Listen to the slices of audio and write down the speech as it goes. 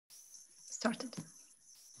started.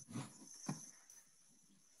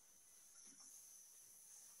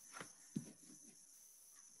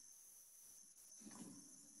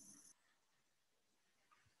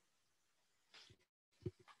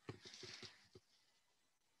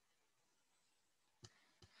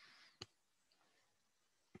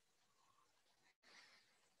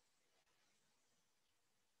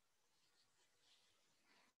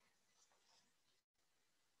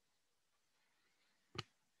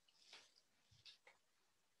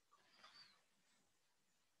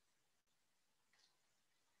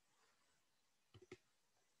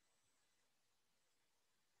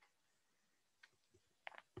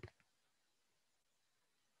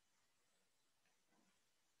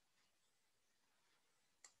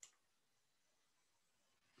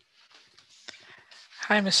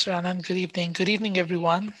 Hi, Mr. Anand. Good evening. Good evening,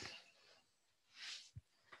 everyone.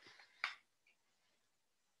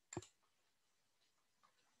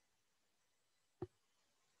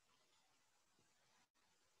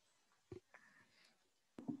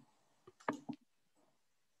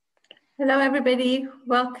 Hello, everybody.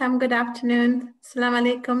 Welcome. Good afternoon. Assalamu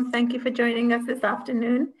alaikum. Thank you for joining us this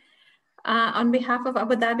afternoon. On behalf of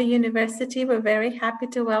Abu Dhabi University, we're very happy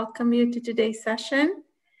to welcome you to today's session.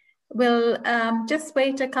 We'll just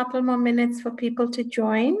wait a couple more minutes for people to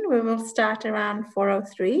join. We will start around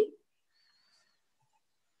 4:03.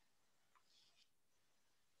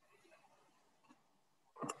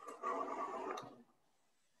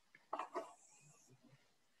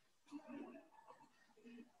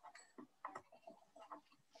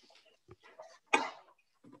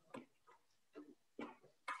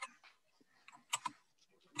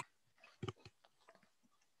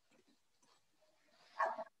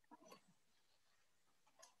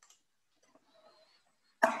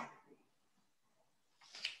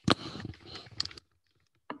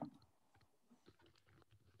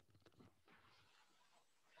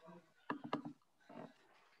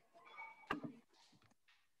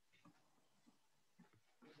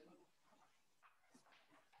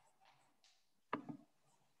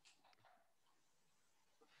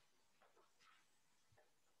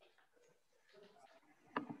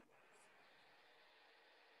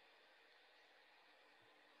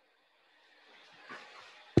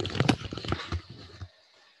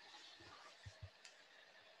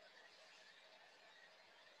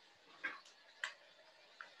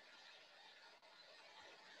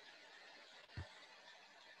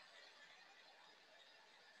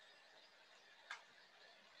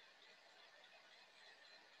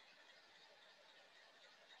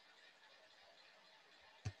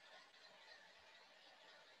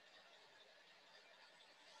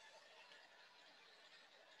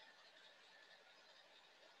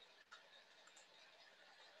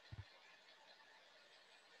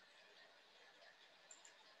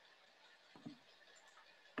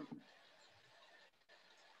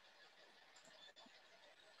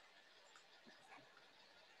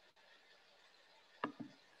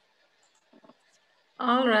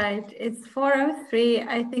 All right, it's 4:03.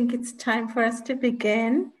 I think it's time for us to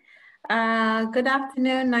begin. Good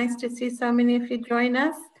afternoon. Nice to see so many of you join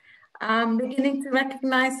us. I'm beginning to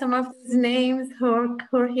recognize some of these names who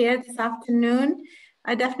are here this afternoon.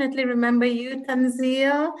 I definitely remember you,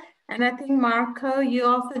 Tanzil, and I think Marco, you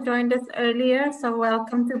also joined us earlier, so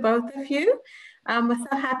welcome to both of you. We're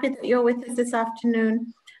so happy that you're with us this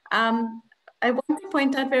afternoon. I want to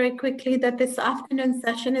point out very quickly that this afternoon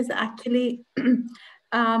session is actually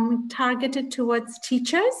targeted towards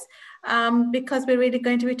teachers because we're really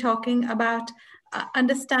going to be talking about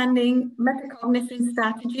understanding metacognition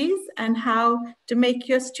strategies and how to make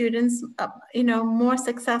your students, more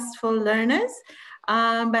successful learners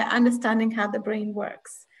by understanding how the brain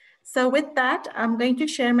works. So with that, I'm going to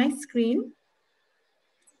share my screen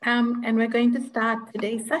and we're going to start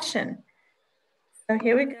today's session. So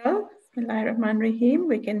here we go. Bismillahirrahmanirrahim.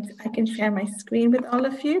 I can share my screen with all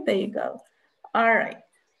of you. There you go. All right.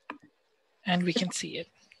 And we can see it.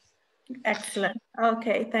 Excellent.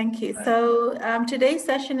 Okay, thank you. So today's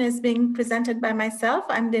session is being presented by myself.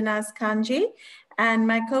 I'm Deenaz Kanji, and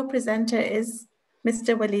my co-presenter is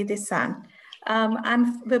Mr. Walid Ihsan.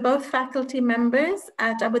 We're both faculty members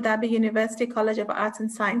at Abu Dhabi University College of Arts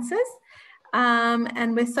and Sciences.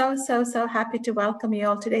 And we're so happy to welcome you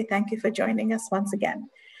all today. Thank you for joining us once again.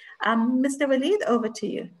 Mr. Walid, over to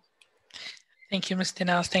you. Thank you, Ms.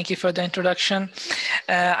 Deenaz. Thank you for the introduction.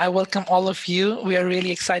 I welcome all of you. We are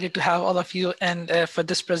really excited to have all of you and for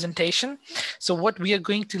this presentation. So what we are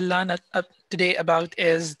going to learn today about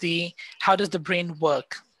is how does the brain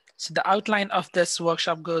work? So the outline of this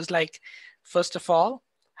workshop goes like, first of all,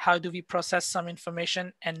 how do we process some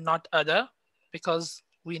information and not other? Because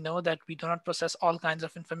we know that we do not process all kinds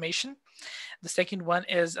of information. The second one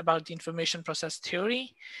is about the information process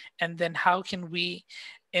theory, and then how can we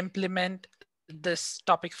implement this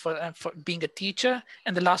topic for being a teacher.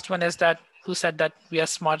 And the last one is that who said that we are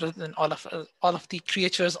smarter than all of the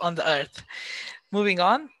creatures on the earth. Moving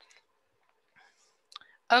on.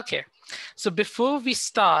 Okay, so before we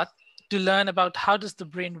start to learn about how does the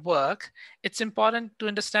brain work, it's important to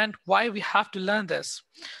understand why we have to learn this.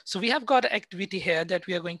 So we have got an activity here that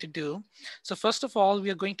we are going to do. So first of all, we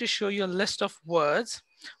are going to show you a list of words,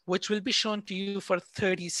 which will be shown to you for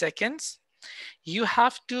 30 seconds. You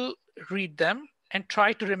have to read them and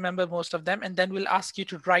try to remember most of them, and then we'll ask you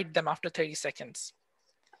to write them after 30 seconds.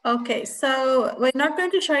 Okay, so we're not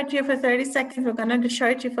going to show it to you for 30 seconds. We're going to show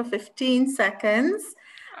it to you for 15 seconds.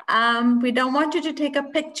 We don't want you to take a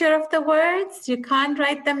picture of the words. You can't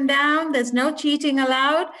write them down. There's no cheating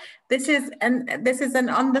allowed. This is an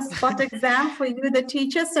on-the-spot exam for you, the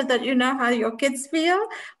teacher, so that you know how your kids feel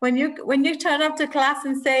when you turn up to class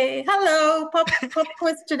and say, "Hello, pop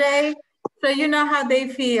quiz today." So you know how they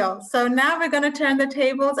feel. So now we're going to turn the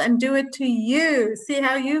tables and do it to you. See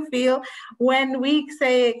how you feel when we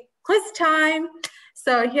say quiz time.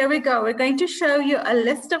 So here we go. We're going to show you a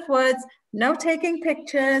list of words. No taking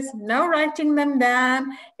pictures, no writing them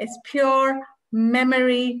down. It's pure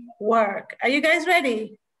memory work. Are you guys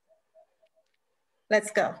ready?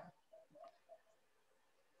 Let's go.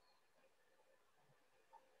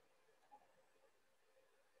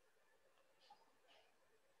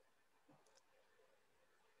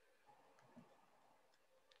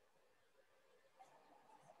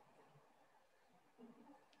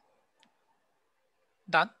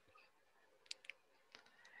 Done?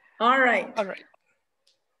 All right. All right.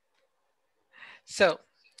 So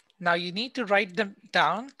now you need to write them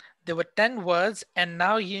down. There were 10 words, and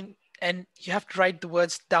now you have to write the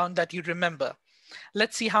words down that you remember.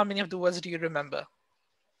 Let's see how many of the words do you remember.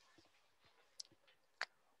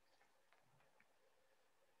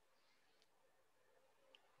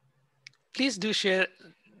 Please do share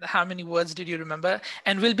how many words did you remember,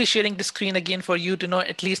 and we'll be sharing the screen again for you to know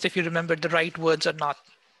at least if you remember the right words or not.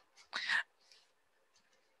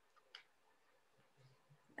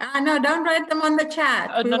 No, don't write them on the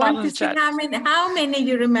chat. We want to see how many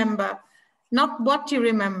you remember, not what you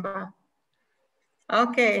remember.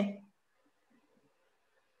 Okay.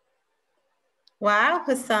 Wow,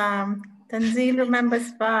 Hussam. Tanzil remembers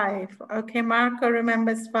 5. Okay, Marco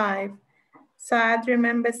remembers 5. Saad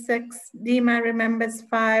remembers 6. Dima remembers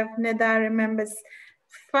 5. Nida remembers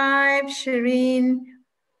 5. Shireen,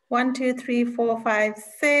 1, 2, 3, 4, 5,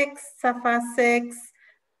 6. Safa 6.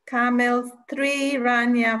 Kamil 3.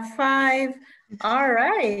 Rania 5. All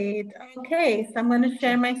right. Okay, so I'm going to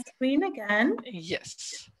share my screen again.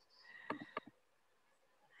 Yes.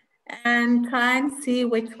 And try and see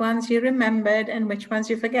which ones you remembered and which ones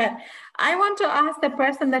you forget. I want to ask the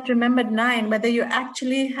person that remembered 9 whether you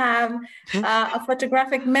actually have a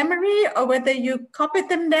photographic memory, or whether you copied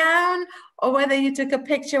them down, or whether you took a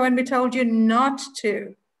picture when we told you not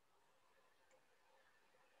to.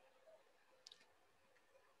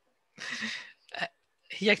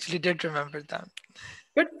 He actually did remember them.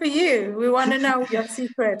 Good for you. We want to know your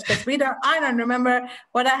secret, because I don't remember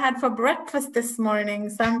what I had for breakfast this morning.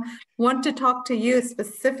 So I want to talk to you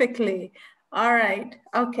specifically. All right.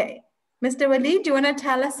 Okay. Mr. Waleed, do you want to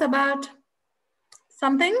tell us about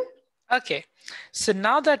something? Okay. So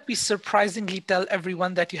now that we surprisingly tell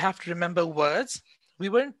everyone that you have to remember words, we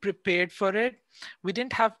weren't prepared for it. We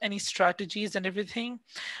didn't have any strategies and everything.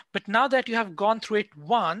 But now that you have gone through it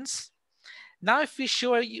once, now, if we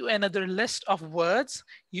show you another list of words,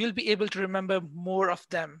 you'll be able to remember more of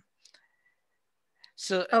them.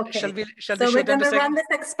 So okay. shall we show we're going to run this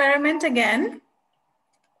experiment again,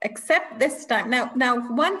 except this time. Now,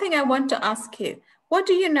 one thing I want to ask you, what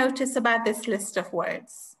do you notice about this list of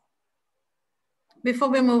words? Before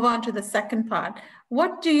we move on to the second part,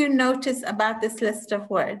 what do you notice about this list of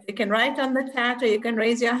words? You can write on the chat, or you can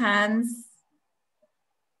raise your hands.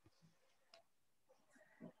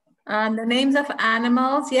 The names of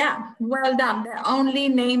animals, yeah, well done. They're only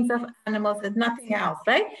names of animals, there's nothing else,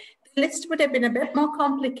 right? The list would have been a bit more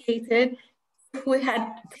complicated if we had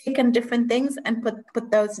taken different things and put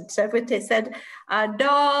those. So if it said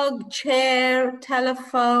dog, chair,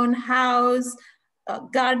 telephone, house,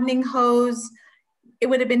 gardening hose, it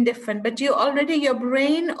would have been different. But your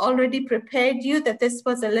brain already prepared you that this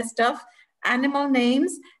was a list of animal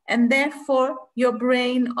names, and therefore your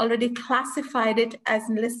brain already classified it as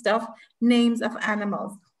a list of names of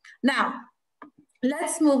animals. Now,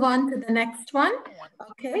 let's move on to the next one.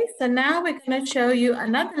 Okay, so now we're going to show you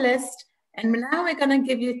another list And now we're going to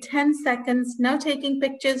give you 10 seconds, no taking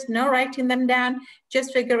pictures, no writing them down,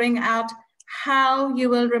 just figuring out how you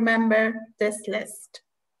will remember this list.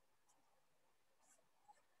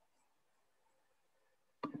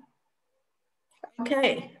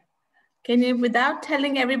 Okay, can you, without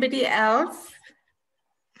telling everybody else,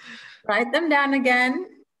 write them down again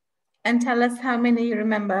and tell us how many you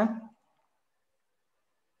remember?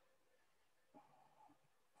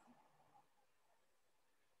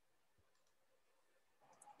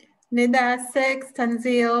 Nida 6,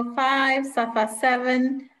 Tanzil 5, Safa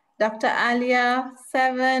 7, Dr. Alia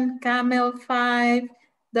 7, Kamil 5,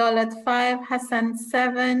 Daulat 5, Hassan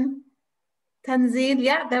 7, Tanzil,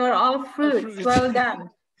 yeah, they were all fruits. Well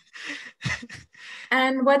done.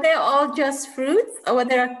 And were they all just fruits, or were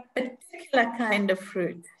there a particular kind of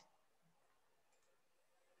fruit?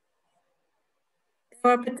 They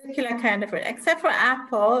were a particular kind of fruit, except for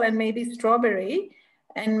apple and maybe strawberry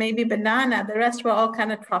and maybe banana. The rest were all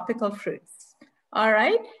kind of tropical fruits. All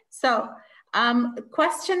right. So,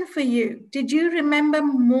 question for you. Did you remember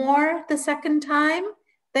more the second time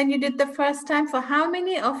than you did the first time? For how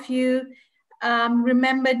many of you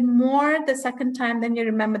remembered more the second time than you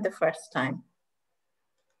remembered the first time?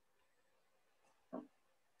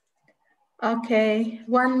 Okay,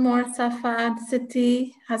 one more, Safad,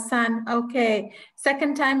 Siti, Hassan. Okay,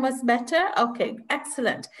 second time was better. Okay,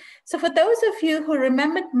 excellent. So for those of you who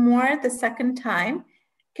remembered more the second time,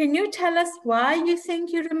 can you tell us why you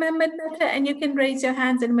think you remembered better? And you can raise your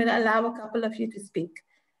hands and we'll allow a couple of you to speak.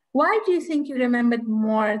 Why do you think you remembered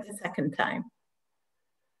more the second time?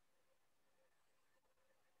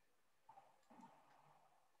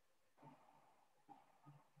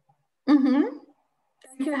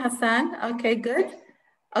 Thank you, Hassan. Okay, good.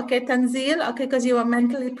 Okay, Tanzil, okay, because you were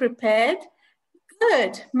mentally prepared.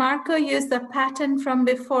 Good. Marco used the pattern from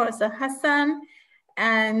before. So Hassan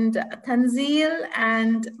and Tanzil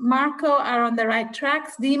and Marco are on the right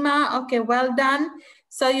tracks. Dima, okay, well done.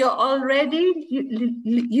 So you're already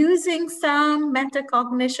using some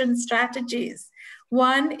metacognition strategies.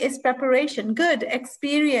 One is preparation, good.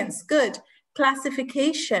 Experience, good.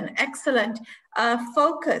 Classification, excellent.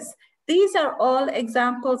 Focus. These are all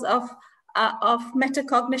examples of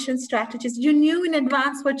metacognition strategies. You knew in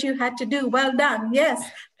advance what you had to do. Well done. Yes.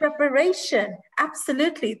 Preparation.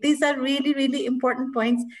 Absolutely. These are really, really important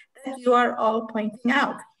points that you are all pointing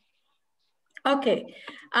out. Okay.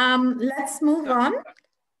 Let's move on.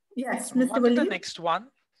 Yes, Mr. William. The next one.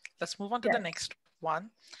 Let's move on to the next one.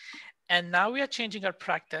 And now we are changing our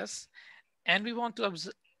practice and we want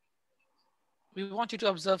you to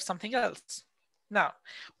observe something else. Now,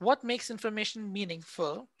 what makes information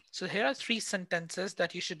meaningful? So here are 3 sentences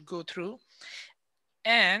that you should go through.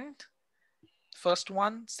 And first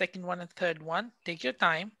one, second one, and third one, take your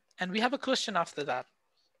time. And we have a question after that.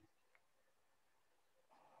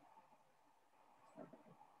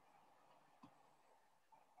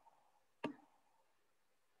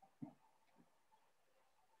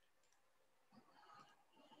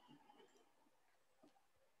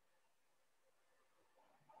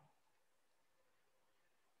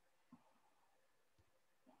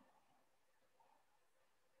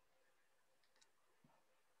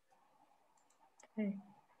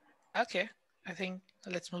 Okay, I think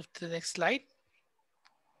let's move to the next slide.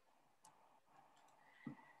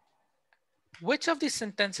 Which of these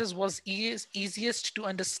sentences was easiest to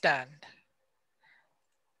understand?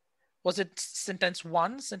 Was it sentence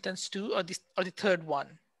 1, sentence 2, or the third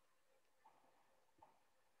one?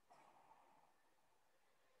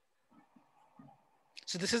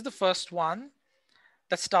 So this is the first one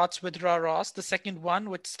that starts with Ross, the second one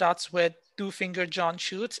which starts with Two Finger John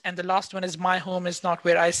Shoots, and the last one is My home is not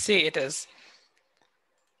where I say it is.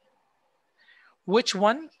 Which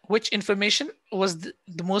information was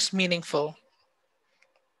the most meaningful?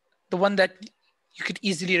 The one that you could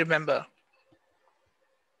easily remember.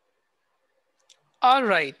 All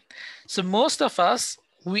right, so most of us,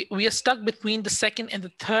 we are stuck between the second and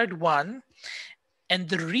the third one. And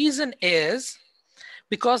the reason is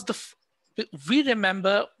because we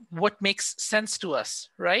remember what makes sense to us,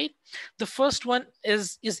 right? The first one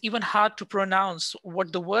is even hard to pronounce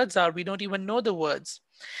what the words are. We don't even know the words.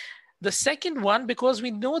 The second one, because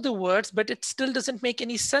we know the words, but it still doesn't make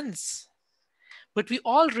any sense. But we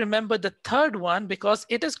all remember the third one because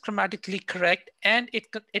it is grammatically correct and it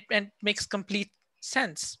makes complete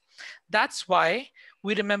sense. That's why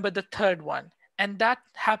we remember the third one. And that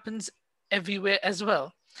happens everywhere as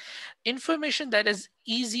well. Information that is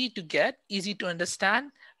easy to get, easy to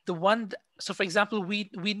understand, So for example,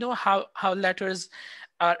 we know how letters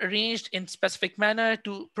are arranged in specific manner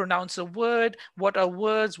to pronounce a word, what are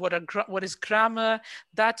words, what is grammar.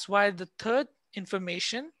 That's why the third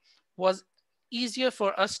information was easier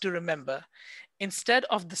for us to remember, instead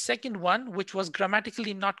of the second one, which was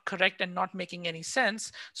grammatically not correct and not making any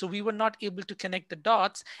sense. So we were not able to connect the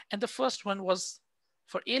dots. And the first one was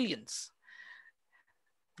for aliens.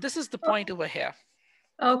 This is the point over here.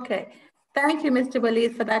 Okay. Thank you, Mr.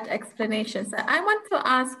 Walid, for that explanation. So I want to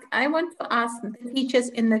ask the teachers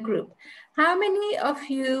in the group, how many of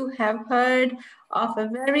you have heard of a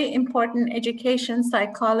very important education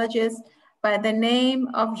psychologist by the name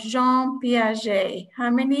of Jean Piaget? How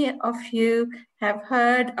many of you have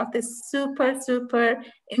heard of this super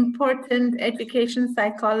important education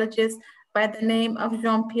psychologist by the name of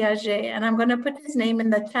Jean Piaget? And I'm going to put his name in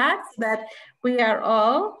the chat so that we are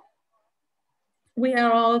all we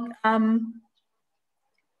all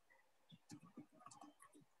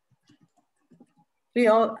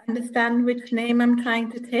understand which name I'm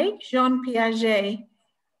trying to take. Jean Piaget.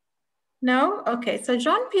 No? Okay, so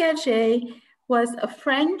Jean Piaget was a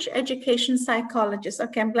French education psychologist.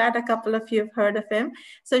 Okay, I'm glad a couple of you have heard of him.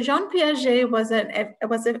 So Jean Piaget was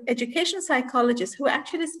an education psychologist who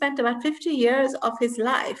actually spent about 50 years of his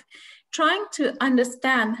life trying to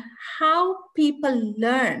understand how people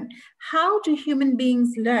learn. How do human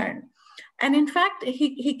beings learn? And in fact,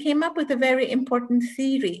 he came up with a very important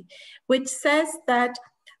theory, which says that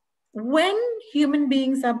when human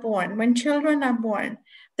beings are born, when children are born,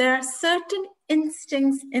 there are certain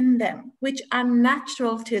instincts in them which are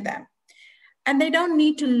natural to them. And they don't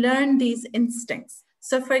need to learn these instincts.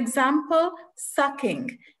 So for example,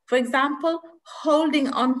 sucking, for example, holding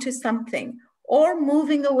on to something or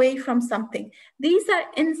moving away from something. These are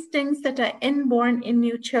instincts that are inborn in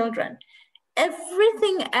new children.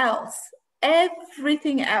 Everything else,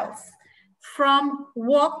 from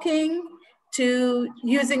walking to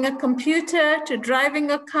using a computer, to driving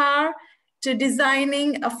a car, to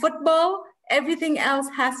designing a football, everything else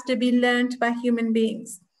has to be learned by human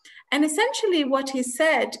beings. And essentially what he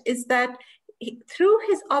said is that through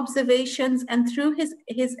his observations and through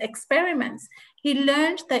his experiments, he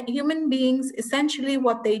learned that human beings, essentially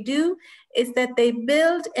what they do is that they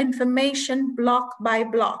build information block by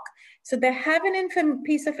block. So they have a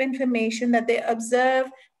piece of information that they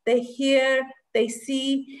observe, they hear, they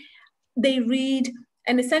see, they read,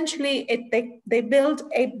 and essentially they build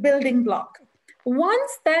a building block.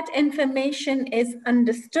 Once that information is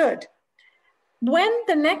understood, when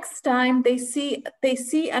the next time they see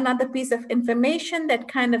another piece of information that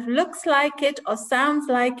kind of looks like it or sounds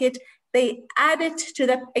like it, they add it to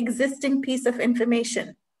the existing piece of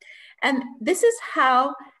information. And this is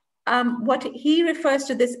how what he refers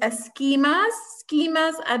to this as schemas.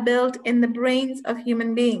 Schemas are built in the brains of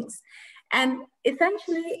human beings. And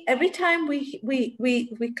essentially, every time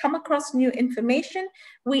we come across new information,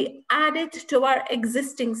 we add it to our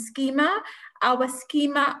existing schema. Our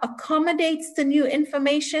schema accommodates the new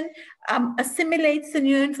information, assimilates the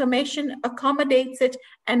new information, accommodates it,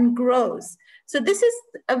 and grows. So this is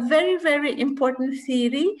a very important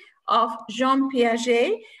theory of Jean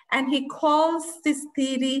Piaget, and he calls this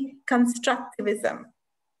theory constructivism.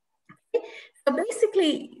 So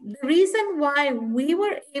basically, the reason why we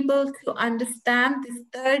were able to understand this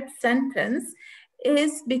third sentence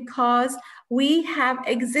is because we have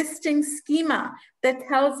existing schema that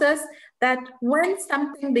tells us that when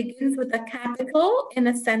something begins with a capital in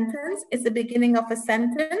a sentence, it's the beginning of a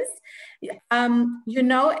sentence. You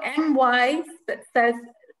know, my says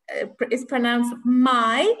is pronounced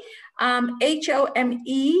my.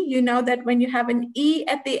 H-O-M-E, you know that when you have an E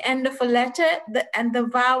at the end of a letter and the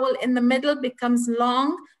vowel in the middle becomes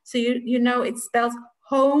long, so you know it spells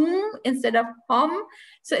home instead of home.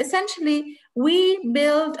 So essentially, we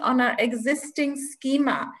build on our existing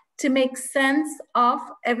schema to make sense of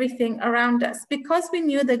everything around us. Because we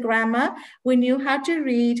knew the grammar, we knew how to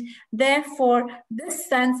read, therefore this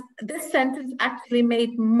sentence actually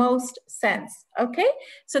made most sense, okay?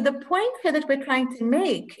 So the point here that we're trying to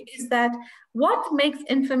make is that what makes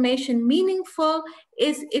information meaningful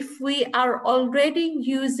is if we are already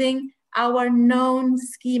using our known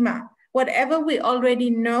schema. Whatever we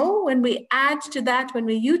already know, when we add to that, when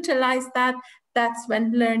we utilize that, that's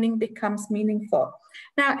when learning becomes meaningful.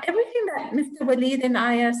 Now, everything that Mr. Walid and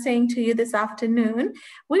I are saying to you this afternoon,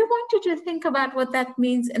 we want you to think about what that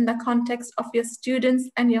means in the context of your students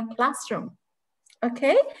and your classroom.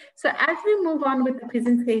 Okay, so as we move on with the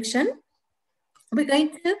presentation, we're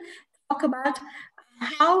going to talk about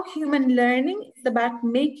how human learning is about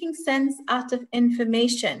making sense out of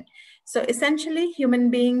information. So essentially, human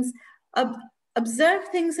beings observe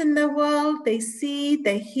things in the world, they see,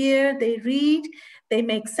 they hear, they read, they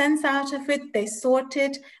make sense out of it, they sort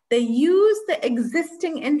it, they use the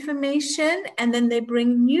existing information, and then they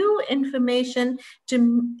bring new information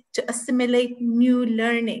to assimilate new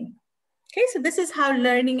learning. Okay, so this is how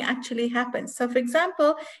learning actually happens. So for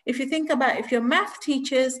example, if you think about if you're math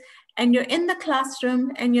teachers and you're in the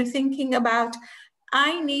classroom and you're thinking about,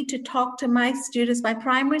 I need to talk to my students, my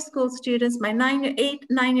primary school students, my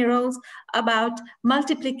 9-year-olds about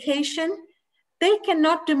multiplication. They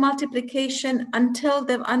cannot do multiplication until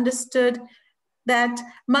they've understood that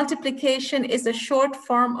multiplication is a short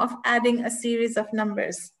form of adding a series of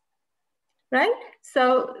numbers, right?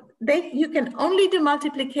 So you can only do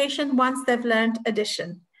multiplication once they've learned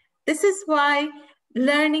addition. This is why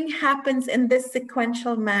learning happens in this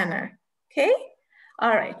sequential manner, okay?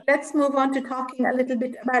 All right, let's move on to talking a little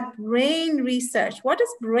bit about brain research. What is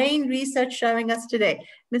brain research showing us today?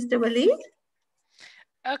 Mr. Waleed?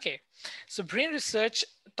 Okay, so brain research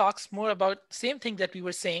talks more about same thing that we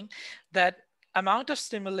were saying, that amount of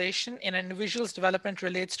stimulation in an individual's development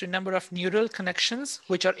relates to number of neural connections,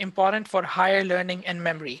 which are important for higher learning and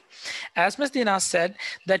memory. As Ms. Deenaz said,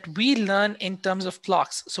 that we learn in terms of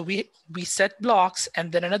blocks. So we set blocks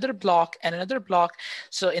and then another block and another block.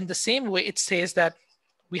 So in the same way, it says that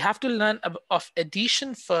we have to learn of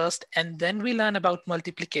addition first, and then we learn about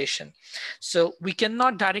multiplication. So we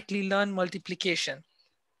cannot directly learn multiplication.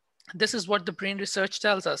 This is what the brain research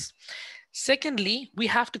tells us. Secondly, we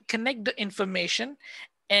have to connect the information,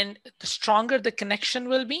 and the stronger the connection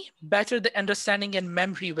will be, better the understanding and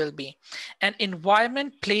memory will be. And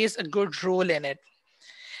environment plays a good role in it.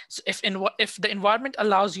 So if the environment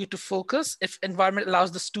allows you to focus, if environment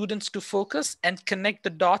allows the students to focus and connect the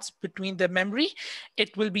dots between their memory,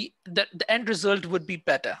 it will be, the end result would be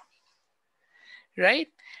better, right?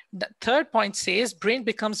 The third point says brain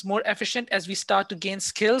becomes more efficient as we start to gain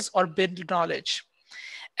skills or build knowledge.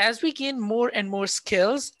 As we gain more and more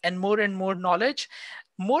skills and more knowledge,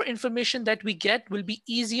 more information that we get will be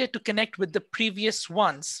easier to connect with the previous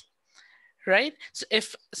ones, right? So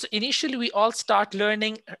initially we all start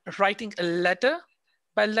learning, writing a letter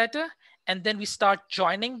by letter, and then we start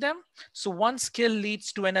joining them. So one skill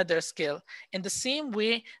leads to another skill. In the same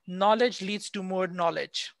way, knowledge leads to more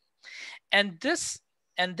knowledge. And this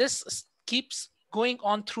keeps going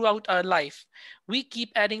on throughout our life. We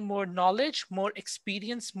keep adding more knowledge, more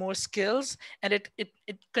experience, more skills, and it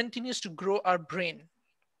continues to grow our brain.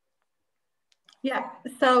 Yeah,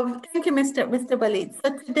 so thank you, Mr. Waleed.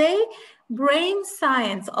 So today, brain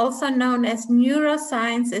science, also known as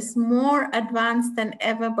neuroscience, is more advanced than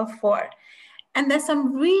ever before. And there's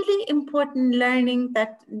some really important learning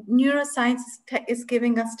that neuroscience is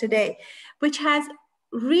giving us today, which has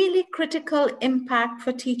really critical impact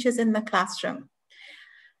for teachers in the classroom.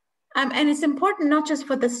 And it's important not just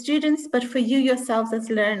for the students, but for you yourselves as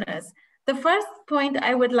learners. The first point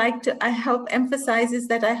I would like to, I hope, emphasize is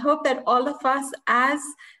that I hope that all of us as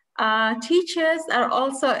teachers are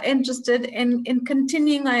also interested in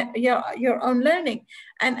continuing your own learning.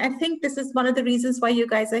 And I think this is one of the reasons why you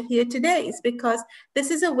guys are here today, is because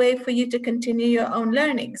this is a way for you to continue your own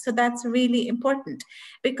learning. So that's really important,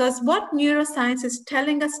 because what neuroscience is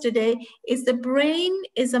telling us today is the brain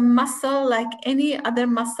is a muscle like any other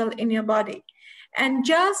muscle in your body. And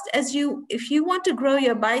just as if you want to grow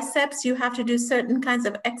your biceps, you have to do certain kinds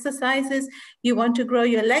of exercises. You want to grow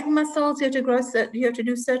your leg muscles, you have to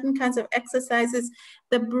do certain kinds of exercises.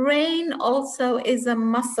 The brain also is a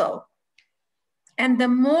muscle. And the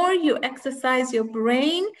more you exercise your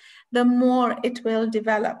brain, the more it will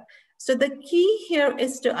develop. So the key here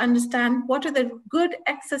is to understand what are the good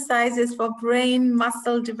exercises for brain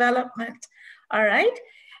muscle development, all right?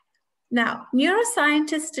 Now,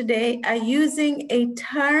 neuroscientists today are using a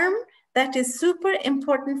term that is super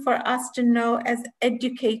important for us to know as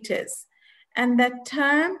educators. And that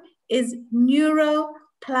term is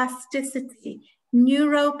neuroplasticity.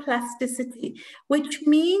 Neuroplasticity, which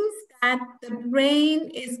means that the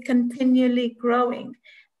brain is continually growing.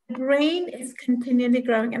 The brain is continually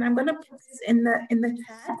growing. And I'm going to put this in the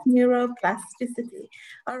chat, neuroplasticity.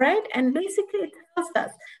 All right. And basically it tells us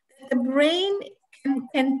that the brain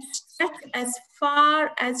can stretch as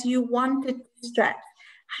far as you want it to stretch.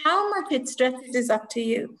 How much it stretches is up to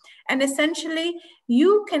you. And essentially,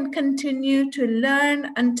 you can continue to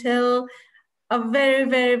learn until a very,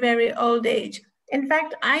 very, very old age. In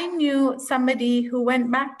fact, I knew somebody who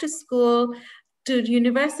went back to school, to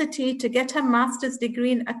university, to get her master's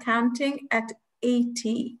degree in accounting at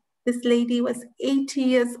 80. This lady was 80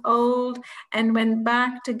 years old and went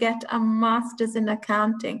back to get a master's in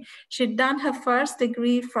accounting. She'd done her first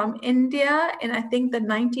degree from India in, I think, the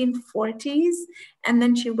 1940s. And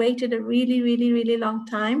then she waited a really, really, really long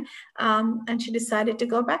time. And she decided to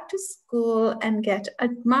go back to school and get a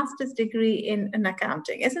master's degree in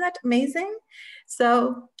accounting. Isn't that amazing?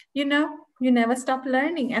 So, you never stop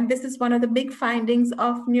learning. And this is one of the big findings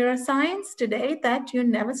of neuroscience today, that you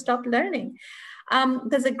never stop learning.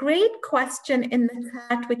 There's a great question in the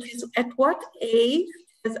chat, which is, at what age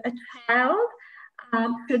does a child,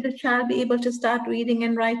 should the child be able to start reading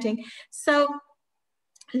and writing? So,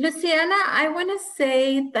 Luciana, I want to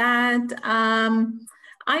say that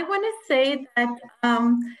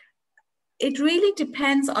it really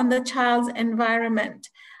depends on the child's environment.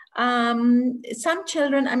 Some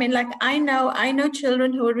children, I mean, like I know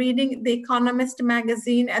children who are reading The Economist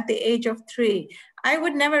magazine at the age of 3. I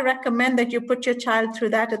would never recommend that you put your child through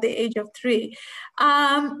that at the age of 3.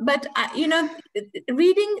 But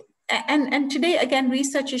reading, and today again,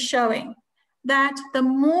 research is showing that the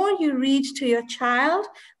more you read to your child,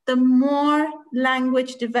 the more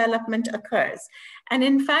language development occurs. And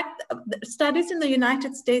in fact, studies in the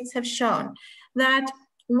United States have shown that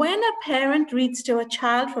when a parent reads to a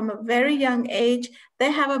child from a very young age,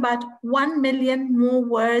 they have about 1 million more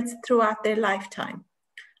words throughout their lifetime,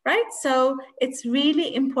 right? So it's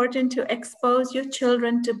really important to expose your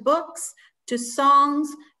children to books, to songs,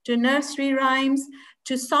 to nursery rhymes,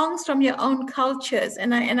 to songs from your own cultures.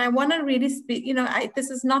 And I want to really speak, this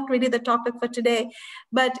is not really the topic for today,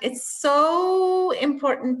 but it's so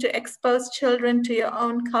important to expose children to your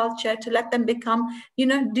own culture, to let them become,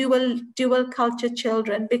 dual culture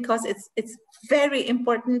children, because it's very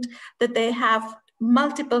important that they have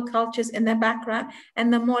multiple cultures in their background.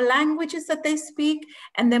 And the more languages that they speak,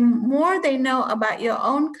 and the more they know about your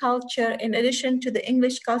own culture, in addition to the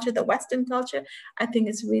English culture, the Western culture, I think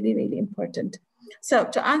it's really, really important. So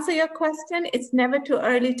to answer your question, it's never too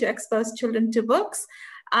early to expose children to books.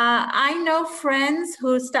 I know friends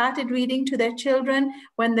who started reading to their children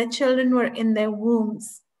when the children were in their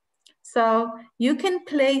wombs. So you can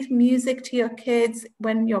play music to your kids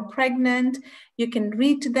when you're pregnant. You can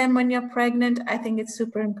read to them when you're pregnant. I think it's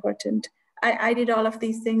super important. I did all of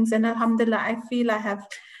these things, and alhamdulillah, I feel I have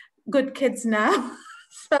good kids now.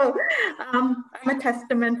 So I'm a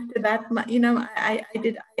testament to that.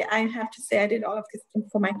 I have to say I did all of this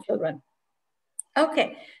for my children.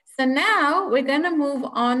 Okay, so now we're going to move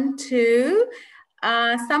on to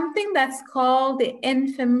something that's called the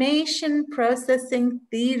information processing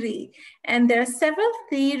theory. And there are several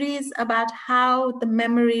theories about how the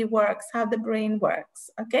memory works, how the brain works.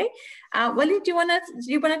 Okay, Waleed, do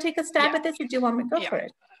you want to take a stab at this, or do you want me to go for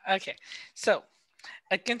it? Okay, so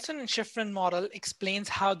Atkinson and Shiffrin model explains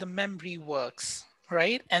how the memory works,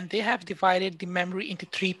 right? And they have divided the memory into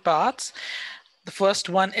 3 parts. The first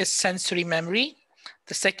one is sensory memory.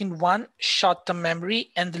 The second one, short-term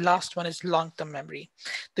memory, and the last one is long-term memory.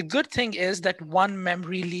 The good thing is that one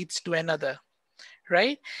memory leads to another,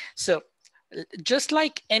 right? So just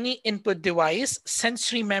like any input device,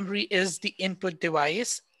 sensory memory is the input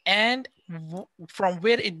device, and from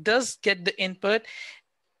where it does get the input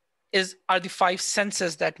are the 5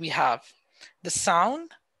 senses that we have: the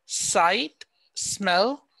sound, sight,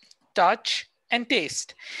 smell, touch, and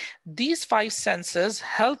taste. These 5 senses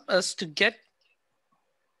help us to get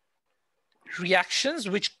reactions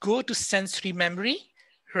which go to sensory memory,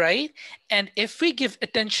 right? And if we give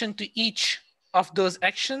attention to each of those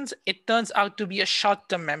actions, it turns out to be a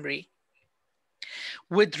short-term memory.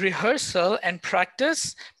 With rehearsal and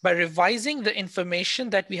practice, by revising the information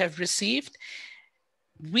that we have received,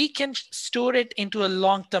 we can store it into a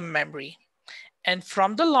long-term memory. And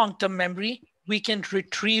from the long-term memory, we can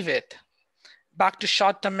retrieve it back to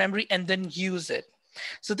short-term memory and then use it.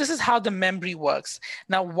 So this is how the memory works.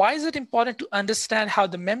 Now, why is it important to understand how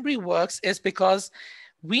the memory works? Is because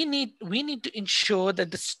we need to ensure that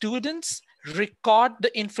the students record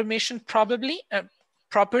the information properly,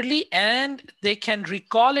 and they can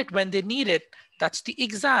recall it when they need it. That's the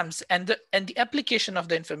exams and the application of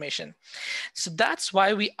the information. So that's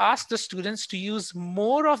why we ask the students to use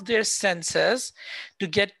more of their senses to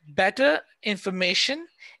get better information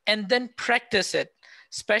and then practice it.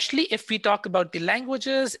 Especially if we talk about the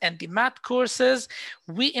languages and the math courses,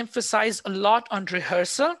 we emphasize a lot on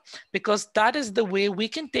rehearsal, because that is the way we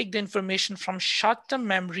can take the information from short-term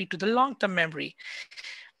memory to the long-term memory.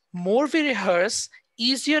 More we rehearse,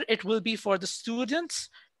 easier it will be for the students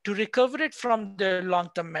to recover it from their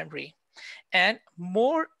long-term memory. And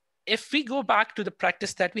more if we go back to the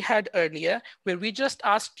practice that we had earlier, where we just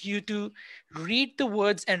asked you to read the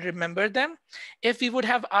words and remember them, if we would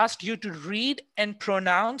have asked you to read and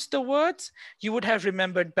pronounce the words, you would have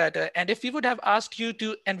remembered better. And if we would have asked you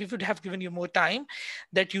to, and we would have given you more time,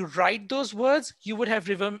 that you write those words, you would have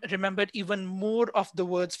remembered even more of the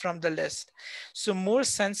words from the list. So more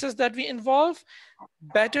senses that we involve,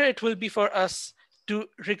 better it will be for us to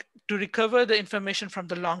recover the information from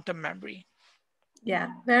the long-term memory. Yeah,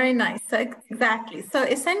 very nice. So exactly. So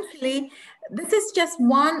essentially, this is just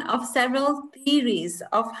one of several theories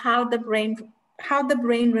of how the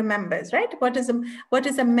brain remembers, right? What is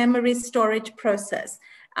a memory storage process?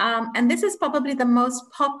 And this is probably the most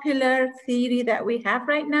popular theory that we have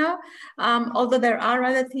right now, although there are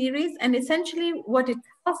other theories. And essentially, what it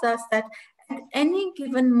tells us that at any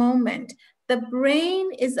given moment, the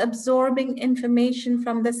brain is absorbing information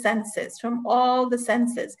from the senses, from all the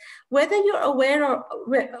senses. Whether you're aware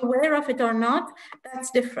of it or not,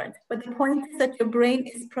 that's different. But the point is that your brain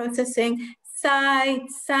is processing sight,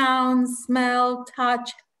 sound, smell,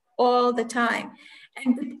 touch all the time.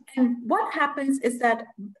 And what happens is that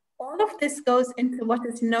all of this goes into what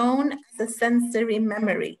is known as a sensory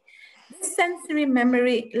memory. This sensory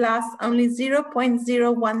memory lasts only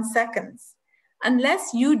 0.01 seconds.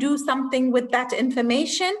 Unless you do something with that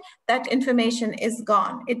information is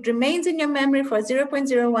gone. It remains in your memory for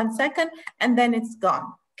 0.01 second, and then it's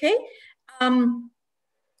gone, okay? And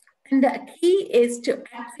the key is to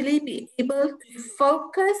actually be able to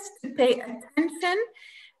focus, to pay attention.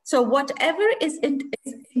 So whatever is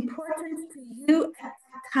important to you at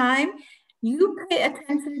that time, you pay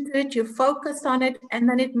attention to it, you focus on it, and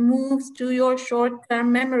then it moves to your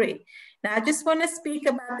short-term memory. Now, I just want to speak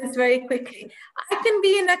about this very quickly. I can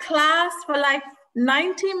be in a class for like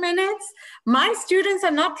 90 minutes. My students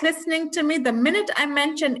are not listening to me. The minute I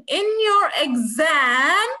mention in your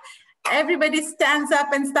exam, everybody stands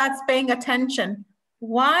up and starts paying attention.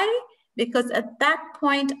 Why? Because at that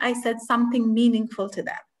point, I said something meaningful to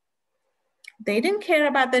them. They didn't care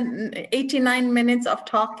about the 89 minutes of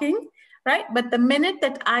talking, right? But the minute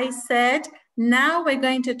that I said, now we're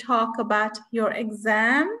going to talk about your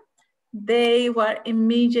exam, they were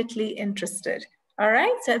immediately interested. All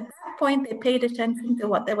right, so at that point, they paid attention to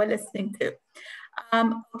what they were listening to.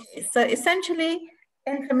 Okay, so essentially,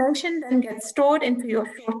 information then gets stored into your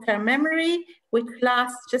short-term memory, which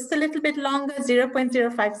lasts just a little bit longer,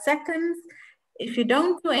 0.05 seconds. If you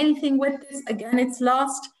don't do anything with this, again, it's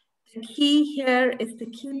lost. The key here is to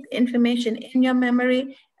keep the information in your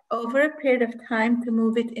memory over a period of time to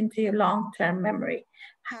move it into your long-term memory.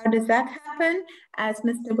 How does that happen? As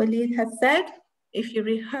Mr. Waleed has said, if you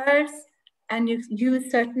rehearse and you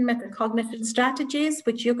use certain metacognition strategies,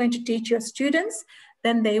 which you're going to teach your students,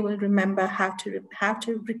 then they will remember how to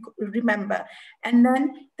remember. And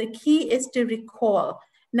then the key is to recall.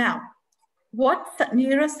 Now, what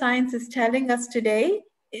neuroscience is telling us today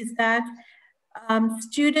is that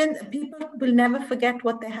people will never forget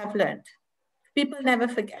what they have learned. People never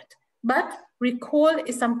forget, but recall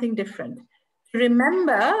is something different.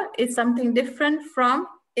 Remember is something different from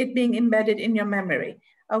it being embedded in your memory,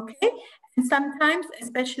 okay? And sometimes,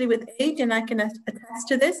 especially with age, and I can attest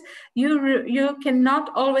to this, you cannot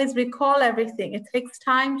always recall everything. It takes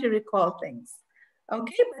time to recall things,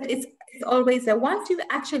 okay? But it's always there. Once you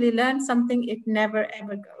actually learn something, it never,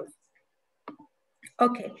 ever goes.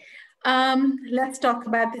 Okay, let's talk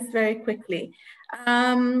about this very quickly.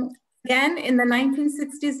 Again, in the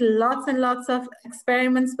 1960s, lots and lots of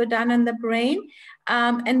experiments were done on the brain.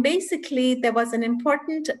 And basically, there was an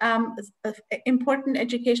important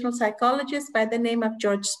educational psychologist by the name of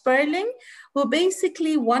George Sperling, who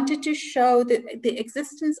basically wanted to show the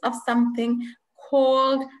existence of something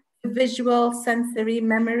called visual sensory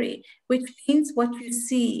memory, which means what you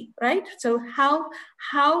see, right? So how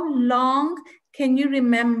long can you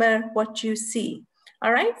remember what you see?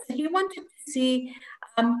 All right, so he wanted to see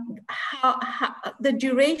how the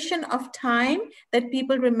duration of time that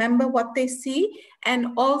people remember what they see, and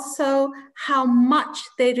also how much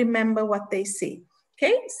they remember what they see.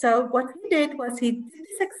 Okay, so what he did was he did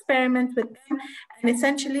this experiment with them, and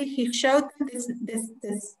essentially he showed them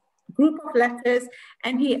this group of letters,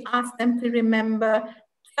 and he asked them to remember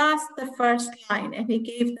just the first line, and he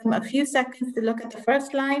gave them a few seconds to look at the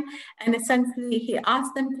first line, and essentially he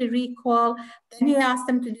asked them to recall, then he asked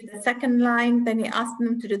them to do the second line, then he asked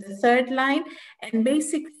them to do the third line, and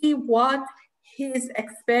basically what his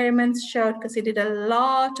experiments showed, because he did a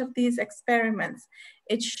lot of these experiments,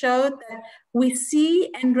 it showed that we see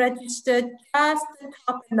and register just the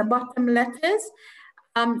top and the bottom letters,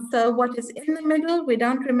 So what is in the middle, we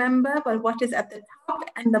don't remember, but what is at the top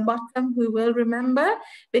and the bottom, we will remember,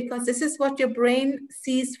 because this is what your brain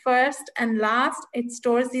sees first and last. It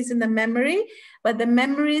stores these in the memory, but the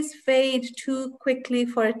memories fade too quickly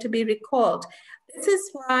for it to be recalled. This is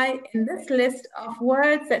why in this list of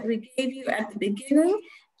words that we gave you at the beginning,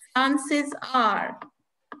 chances are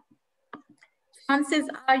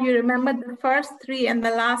you remember the first three and the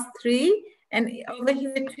last three, and over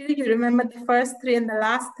here too, you remember the first three and the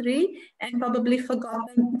last three, and probably forgot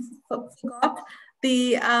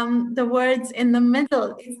the words in the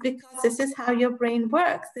middle. It's because this is how your brain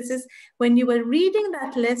works. This is when you were reading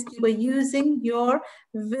that list, you were using your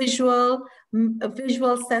visual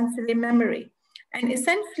sensory memory. And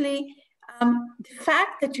essentially, the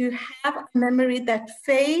fact that you have a memory that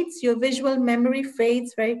fades, your visual memory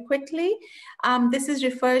fades very quickly. This is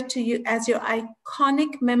referred to you as your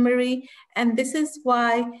iconic memory. And this is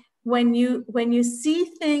why when you see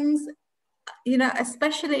things, you know,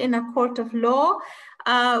 especially in a court of law,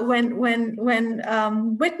 when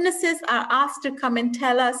witnesses are asked to come and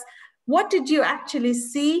tell us, what did you actually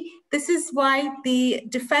see? This is why the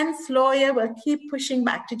defense lawyer will keep pushing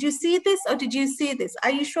back. Did you see this or did you see this? Are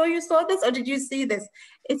you sure you saw this or did you see this?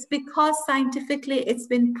 It's because scientifically it's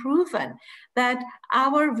been proven that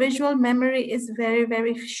our visual memory is very,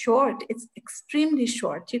 very short. It's extremely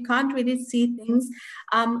short. You can't really see things.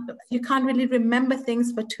 You can't really remember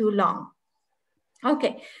things for too long.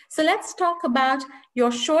 Okay, so let's talk about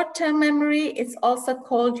your short-term memory. It's also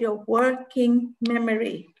called your working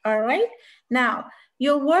memory, all right? Now,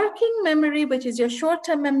 your working memory, which is your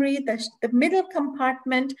short-term memory, the middle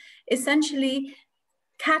compartment essentially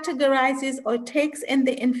categorizes or takes in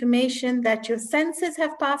the information that your senses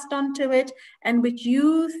have passed on to it and which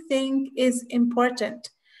you think is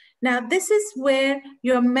important. Now, this is where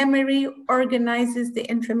your memory organizes the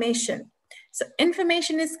information. So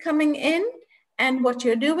information is coming in, and what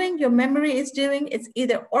you're doing, your memory is doing, it's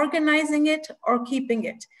either organizing it or keeping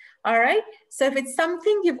it, all right? So if it's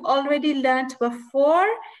something you've already learned before,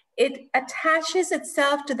 it attaches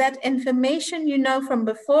itself to that information you know from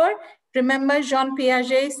before. Remember, Jean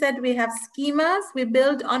Piaget said we have schemas, we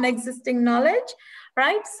build on existing knowledge,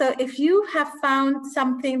 right? So if you have found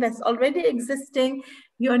something that's already existing,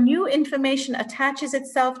 your new information attaches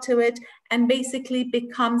itself to it and basically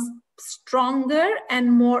becomes stronger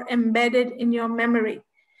and more embedded in your memory.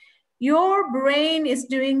 Your brain is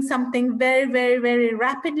doing something very, very, very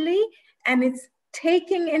rapidly, and it's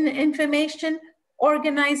taking in information,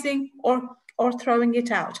 organizing, or throwing it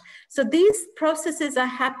out. So these processes are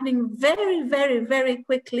happening very, very, very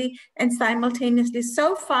quickly and simultaneously,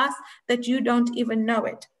 so fast that you don't even know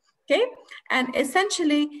it. Okay, and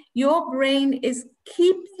essentially your brain is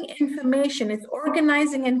keeping information, it's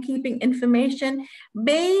organizing and keeping information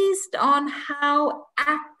based on how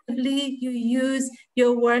actively you use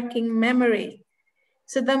your working memory.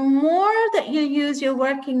 So the more that you use your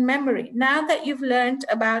working memory, now that you've learned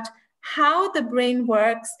about how the brain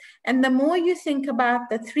works, and the more you think about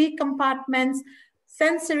the three compartments,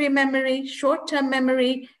 sensory memory, short-term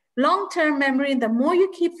memory, long-term memory, the more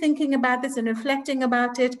you keep thinking about this and reflecting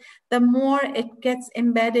about it, the more it gets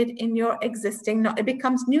embedded in your existing, it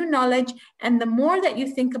becomes new knowledge, and the more that you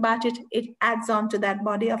think about it, it adds on to that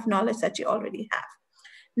body of knowledge that you already have.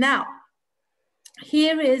 Now,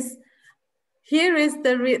 here is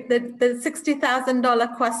the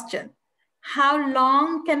 $60,000 question. How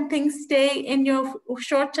long can things stay in your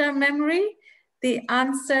short-term memory? The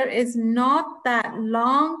answer is not that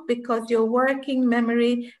long because your working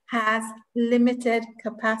memory has limited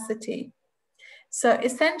capacity. So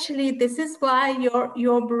essentially, this is why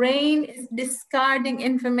your brain is discarding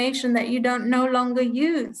information that you don't no longer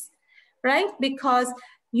use, right? Because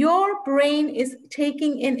your brain is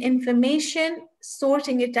taking in information,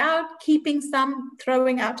 sorting it out, keeping some,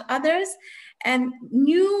 throwing out others, and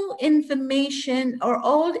new information or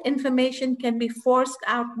old information can be forced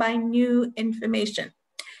out by new information.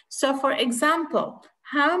 So for example,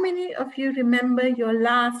 how many of you remember your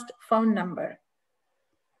last phone number?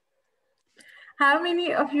 How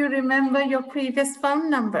many of you remember your previous phone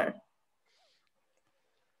number?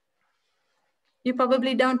 You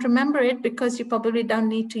probably don't remember it because you probably don't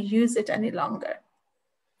need to use it any longer.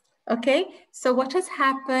 Okay, so what has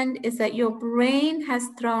happened is that your brain has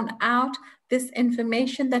thrown out this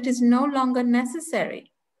information that is no longer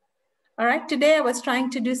necessary. All right, today I was trying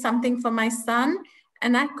to do something for my son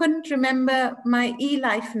and I couldn't remember my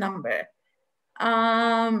eLife number.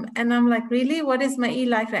 And I'm like, really, what is my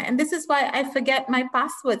eLife? And this is why I forget my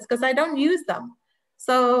passwords because I don't use them.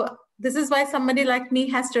 So This is why somebody like me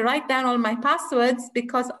has to write down all my passwords,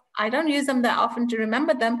 because I don't use them that often to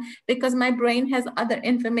remember them, because my brain has other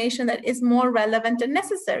information that is more relevant and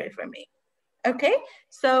necessary for me. Okay,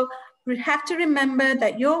 so we have to remember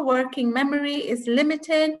that your working memory is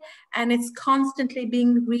limited and it's constantly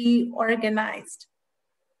being reorganized.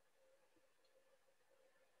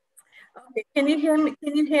 Okay, can you hear me?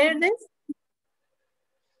 Can you hear this?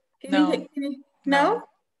 No. No?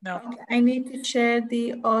 No. Okay, I need to share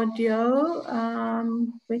the audio,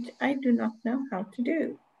 which I do not know how to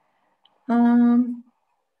do.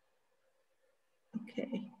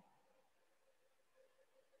 Okay.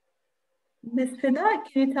 Ms. Fida,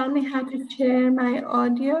 can you tell me how to share my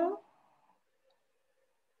audio?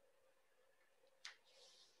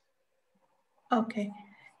 Okay,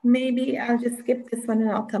 maybe I'll just skip this one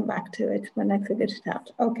and I'll come back to it when I figure it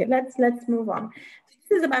out. Okay, let's move on.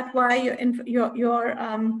 This is about why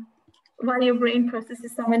why your brain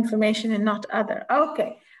processes some information and not other.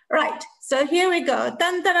 Okay, right. So here we go.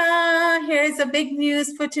 Dun-da-da! Here is a big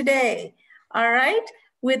news for today. All right.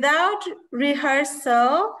 Without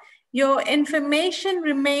rehearsal, your information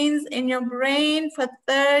remains in your brain for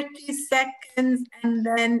 30 seconds and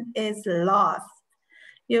then is lost.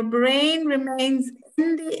 Your brain remains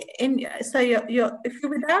so if you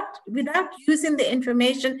without using the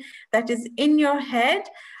information that is in your head,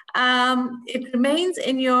 it remains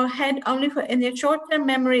in your head only in your short-term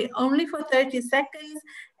memory only for 30 seconds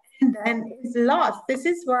and then is lost. This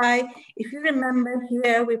is why, if you remember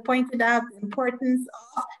here, we pointed out the importance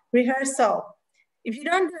of rehearsal. If you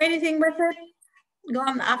don't do anything with it,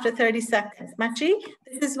 gone after 30 seconds. Machi,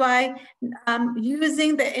 this is why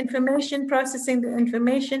using the information, processing the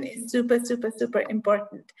information is super, super, super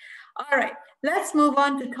important. All right, let's move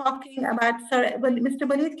on to talking about, sorry, well, Mr.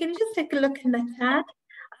 Walid, can you just take a look in the chat?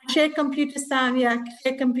 Share computer sound, yeah,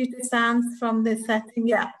 share computer sounds from the setting,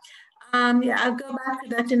 yeah. Yeah, I'll go back to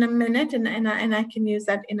that in a minute and I can use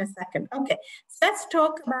that in a second. Okay, so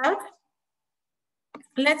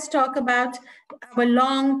let's talk about our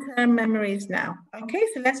long-term memories now. Okay,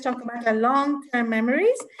 so let's talk about our long-term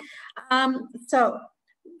memories. So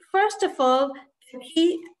first of all, the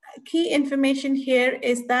key information here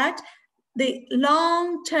is that the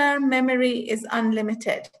long-term memory is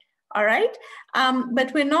unlimited. All right,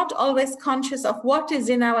 but we're not always conscious of what is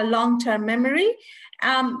in our long-term memory.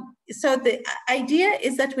 So the idea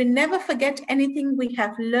is that we never forget anything we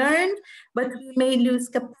have learned, but we may lose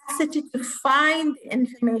capacity to find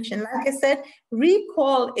information. Like I said,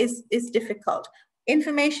 recall is difficult.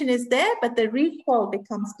 Information is there, but the recall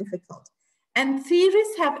becomes difficult. And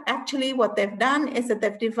theorists have actually, what they've done is that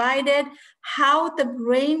they've divided how the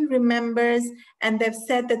brain remembers, and they've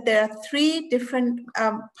said that there are 3 different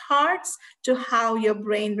parts to how your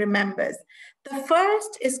brain remembers. The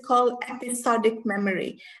first is called episodic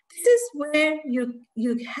memory. This is where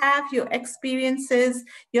you have your experiences,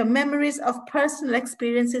 your memories of personal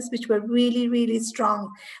experiences, which were really, really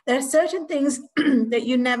strong. There are certain things that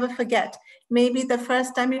you never forget. Maybe the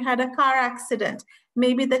first time you had a car accident,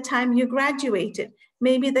 maybe the time you graduated,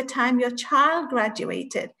 maybe the time your child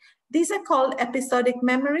graduated. These are called episodic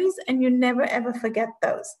memories, and you never ever forget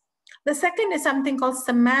those. The second is something called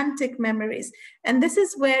semantic memories. And this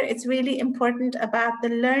is where it's really important about the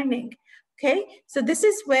learning. Okay, so this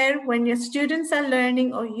is where when your students are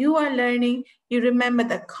learning or you are learning, you remember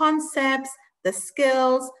the concepts, the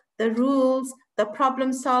skills, the rules, the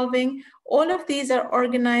problem solving. All of these are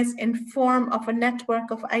organized in form of a network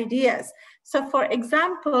of ideas. So for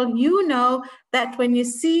example, you know that when you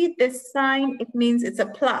see this sign, it means it's a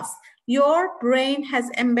plus. Your brain has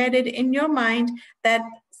embedded in your mind that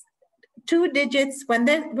 2 digits, when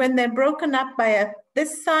they're broken up by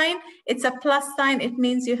this sign, it's a plus sign. It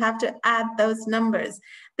means you have to add those numbers.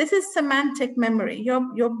 This is semantic memory.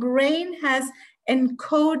 Your brain has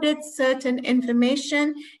encoded certain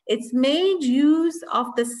information. It's made use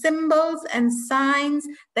of the symbols and signs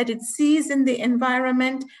that it sees in the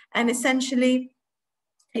environment, and essentially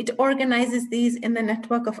it organizes these in the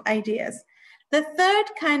network of ideas. The third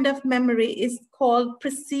kind of memory is called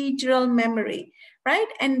procedural memory, right?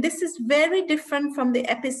 And this is very different from the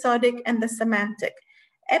episodic and the semantic.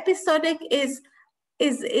 Episodic is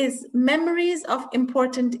memories of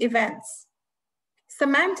important events.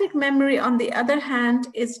 Semantic memory, on the other hand,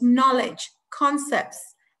 is knowledge,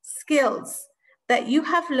 concepts, skills that you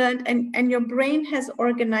have learned, and your brain has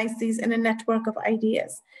organized these in a network of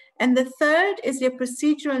ideas. And the third is your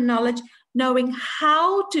procedural knowledge, knowing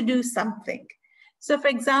how to do something. So for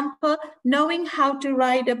example, knowing how to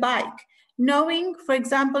ride a bike, knowing, for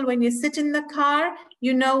example, when you sit in the car,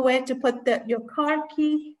 you know where to put your car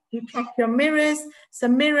key, You check your mirrors, so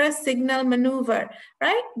mirror, signal, maneuver,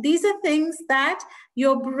 right? These are things that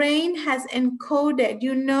your brain has encoded,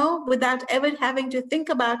 you know, without ever having to think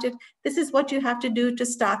about it. This is what you have to do to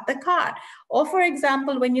start the car. Or for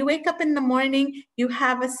example, when you wake up in the morning, you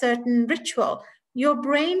have a certain ritual. Your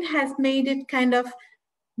brain has made it kind of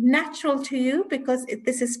natural to you because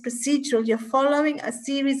this is procedural. You're following a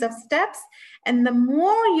series of steps, and the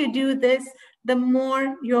more you do this, the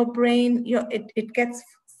more your brain, it gets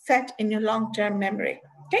set in your long-term memory.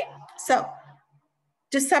 Okay, so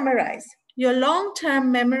to summarize, your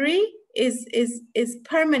long-term memory is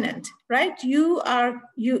permanent, right? You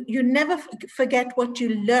never forget what you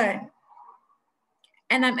learn,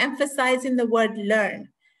 and I'm emphasizing the word learn.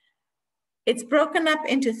 It's broken up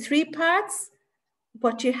into 3 parts.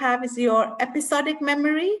 What you have is your episodic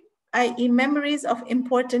memory, i.e. memories of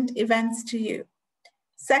important events to you.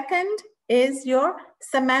 Second is your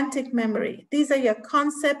semantic memory. These are your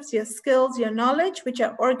concepts, your skills, your knowledge, which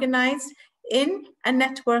are organized in a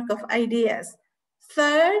network of ideas.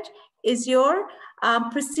 Third is your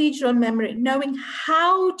procedural memory, knowing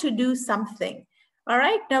how to do something, all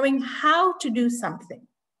right? Knowing how to do something,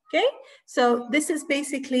 okay? So this is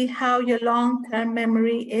basically how your long-term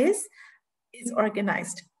memory is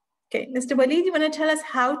organized. Okay, Mr. Walid, you want to tell us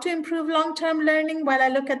how to improve long-term learning while I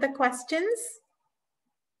look at the questions?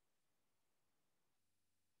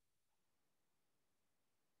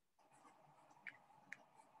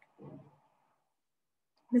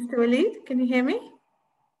 Mr. Walid, can you hear me?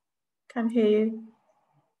 Can't hear you.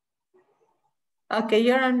 Okay,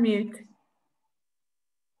 you're on mute.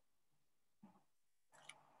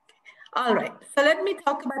 All right, so let me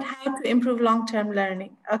talk about how to improve long-term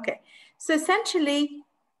learning. Okay, so essentially,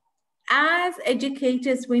 as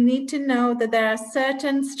educators, we need to know that there are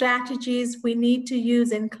certain strategies we need to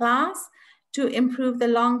use in class to improve the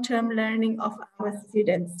long-term learning of our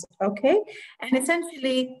students, okay? And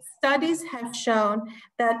essentially, studies have shown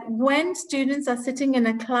that when students are sitting in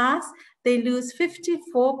a class, they lose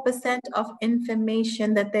 54% of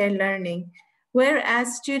information that they're learning.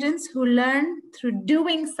 Whereas students who learn through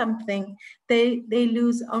doing something, they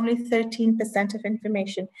lose only 13% of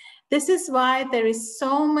information. This is why there is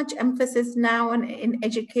so much emphasis now in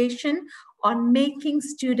education on making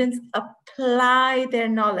students apply their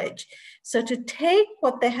knowledge. So to take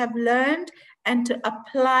what they have learned and to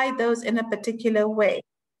apply those in a particular way.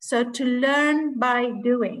 So to learn by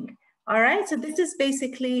doing, all right? So this is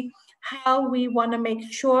basically how we want to make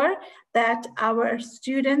sure that our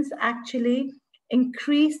students actually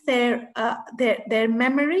increase their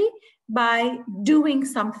memory by doing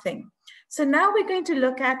something. So now we're going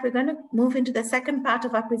to move into the second part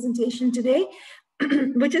of our presentation today,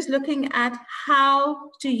 which is looking at how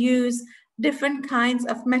to use different kinds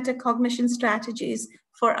of metacognition strategies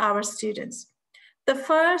for our students. The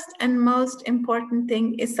first and most important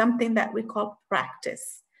thing is something that we call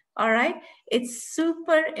practice. All right, it's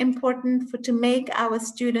super important to make our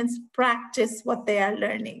students practice what they are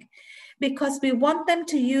learning, because we want them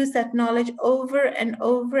to use that knowledge over and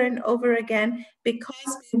over and over again,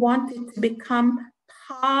 because we want it to become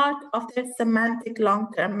part of their semantic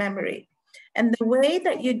long-term memory. And the way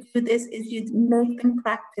that you do this is you make them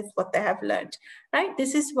practice what they have learned, right?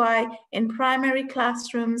 This is why in primary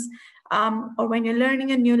classrooms, or when you're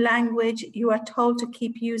learning a new language, you are told to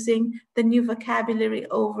keep using the new vocabulary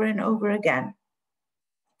over and over again.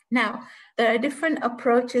 Now, there are different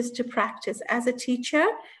approaches to practice. As a teacher,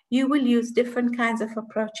 you will use different kinds of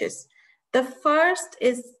approaches. The first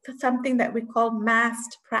is something that we call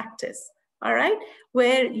massed practice, all right?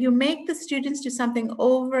 Where you make the students do something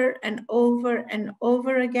over and over and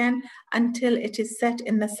over again until it is set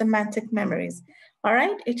in the semantic memories. All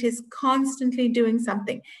right, it is constantly doing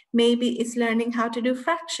something. Maybe it's learning how to do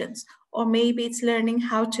fractions, or maybe it's learning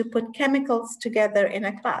how to put chemicals together in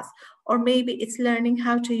a class, or maybe it's learning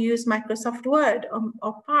how to use Microsoft Word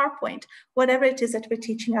or PowerPoint, whatever it is that we're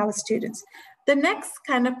teaching our students. The next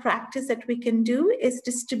kind of practice that we can do is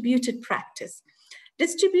distributed practice.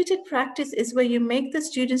 Distributed practice is where you make the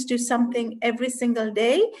students do something every single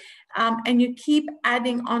day, and you keep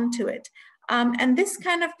adding on to it. And this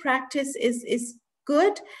kind of practice is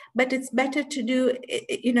good, but it's better to do,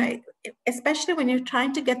 especially when you're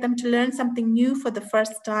trying to get them to learn something new for the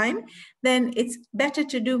first time, then it's better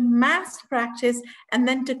to do mass practice and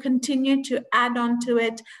then to continue to add on to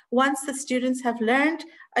it. Once the students have learned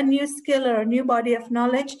a new skill or a new body of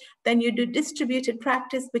knowledge, then you do distributed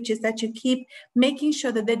practice, which is that you keep making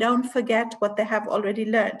sure that they don't forget what they have already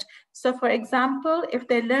learned. So for example, if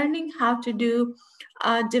they're learning how to do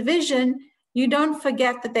division, you don't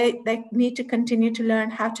forget that they need to continue to learn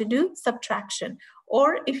how to do subtraction.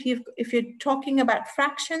 Or if you're talking about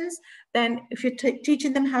fractions, then if you're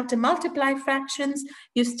teaching them how to multiply fractions,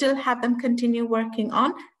 you still have them continue working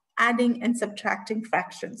on adding and subtracting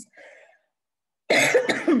fractions.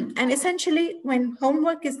 And essentially, when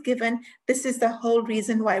homework is given, this is the whole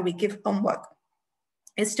reason why we give homework,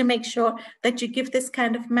 is to make sure that you give this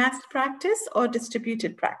kind of math practice or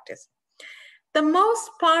distributed practice. The most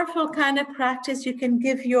powerful kind of practice you can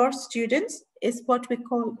give your students is what we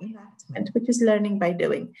call enactment, which is learning by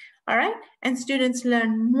doing, all right? And students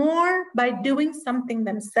learn more by doing something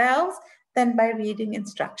themselves than by reading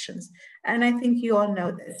instructions. And I think you all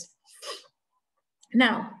know this.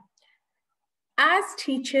 Now, as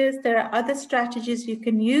teachers, there are other strategies you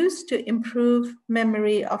can use to improve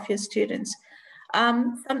memory of your students.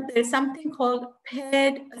 There's something called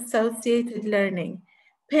paired associated learning.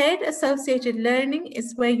 Paired associated learning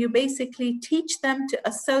is where you basically teach them to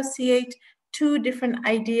associate two different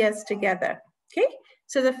ideas together, okay?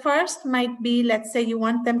 So the first might be, let's say you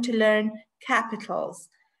want them to learn capitals.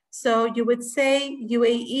 So you would say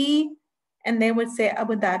UAE, and they would say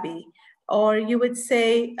Abu Dhabi. Or you would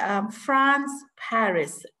say France,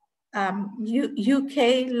 Paris,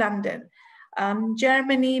 UK, London,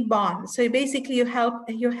 Germany, Bonn. So basically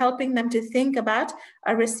you're helping them to think about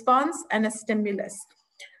a response and a stimulus.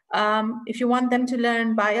 If you want them to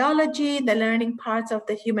learn biology, the learning parts of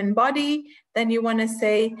the human body, then you want to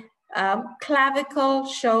say clavicle,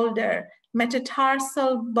 shoulder,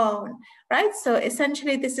 metatarsal bone, right? So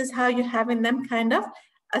essentially this is how you're having them kind of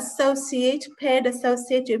paired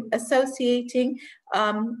associating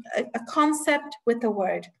a concept with a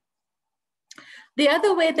word. The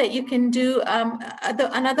other way that you can do,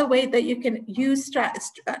 another way that you can use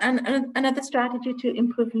another strategy to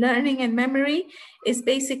improve learning and memory is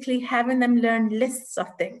basically having them learn lists of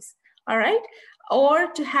things, all right? Or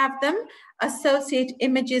to have them associate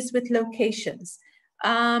images with locations.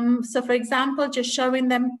 So for example, just showing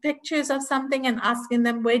them pictures of something and asking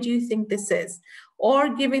them, where do you think this is?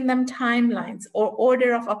 Or giving them timelines or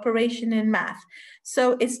order of operation in math.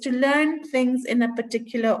 So it's to learn things in a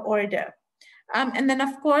particular order. And then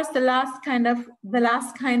of course, the last kind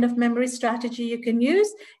of memory strategy you can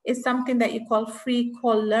use is something that you call free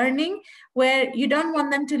call learning, where you don't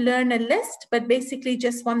want them to learn a list, but basically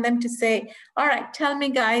just want them to say, all right, tell me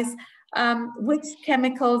guys, which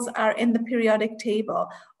chemicals are in the periodic table,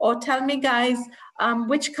 or tell me guys,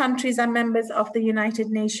 which countries are members of the United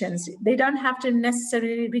Nations. They don't have to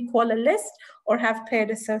necessarily recall a list or have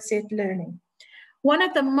paired associate learning. One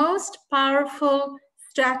of the most powerful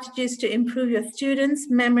strategies to improve your students'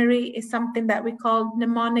 memory is something that we call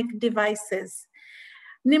mnemonic devices.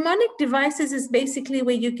 Mnemonic devices is basically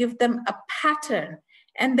where you give them a pattern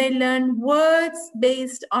and they learn words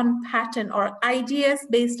based on pattern or ideas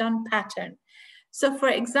based on pattern. So for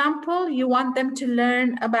example, you want them to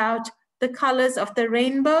learn about the colors of the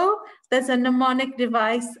rainbow. There's a mnemonic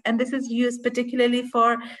device, and this is used particularly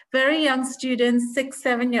for very young students, 6,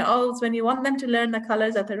 7-year-olds. When you want them to learn the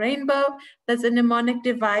colors of the rainbow, there's a mnemonic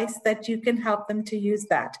device that you can help them to use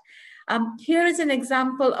that. Here is an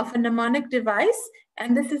example of a mnemonic device,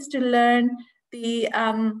 and this is to learn the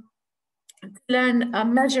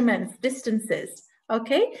measurements, distances,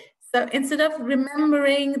 okay? So instead of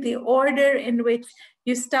remembering the order in which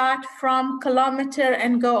you start from kilometer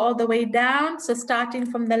and go all the way down, so starting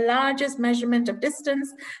from the largest measurement of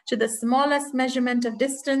distance to the smallest measurement of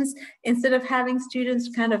distance, instead of having students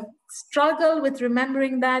kind of struggle with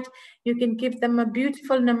remembering that, you can give them a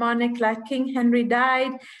beautiful mnemonic like King Henry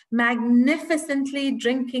died magnificently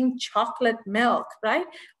drinking chocolate milk, right?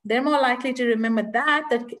 They're more likely to remember that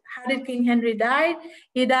how did King Henry die?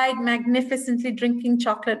 He died magnificently drinking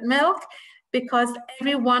chocolate milk, because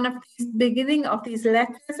every one of these beginning of these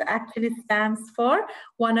letters actually stands for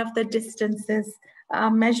one of the distances,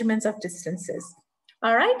 measurements of distances.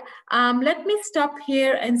 All right, let me stop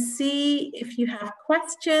here and see if you have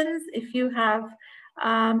questions, if you have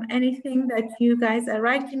anything that you guys are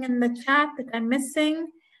writing in the chat that I'm missing.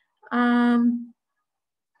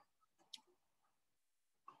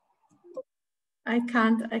 I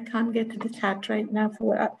can't get to the chat right now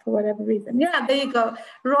for whatever reason. Yeah, there you go.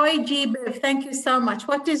 Roy G. Biv, thank you so much.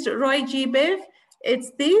 What is Roy G. Biv?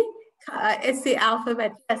 It's the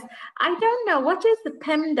alphabet. Yes, I don't know. What is the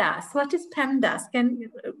PEMDAS? What is PEMDAS?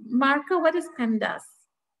 Marco, what is PEMDAS?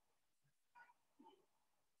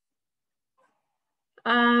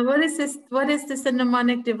 What is this? What is this a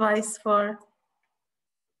mnemonic device for?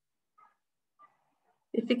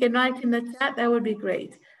 If you can write in the chat, that would be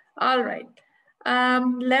great. All right.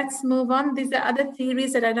 Let's move on. These are other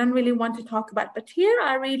theories that I don't really want to talk about, but here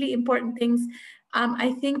are really important things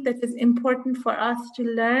I think that is important for us to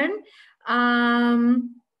learn. As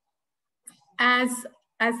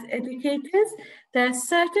educators, there are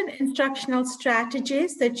certain instructional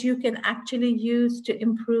strategies that you can actually use to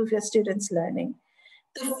improve your students' learning.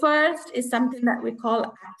 The first is something that we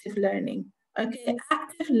call active learning. Okay,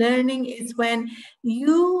 active learning is when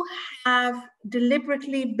you have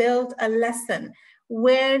deliberately built a lesson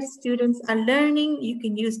where students are learning. You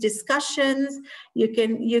can use discussions.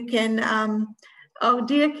 Oh,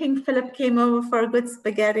 dear King Philip came over for a good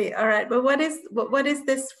spaghetti. All right, but what is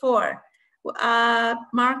this for?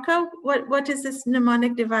 Marco, what is this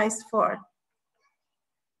mnemonic device for?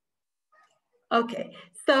 Okay,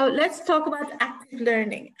 so let's talk about active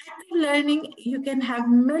learning. Active learning, you can have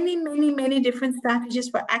many different strategies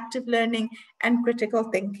for active learning and critical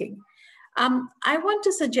thinking. I want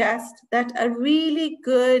to suggest that a really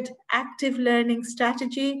good active learning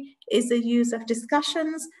strategy is the use of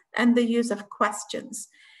discussions and the use of questions.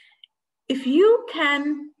 If you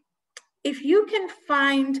can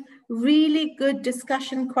find really good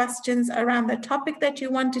discussion questions around the topic that you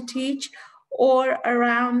want to teach, or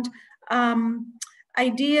around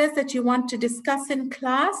ideas that you want to discuss in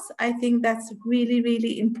class, I think that's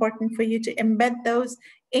really important for you to embed those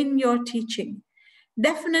in your teaching.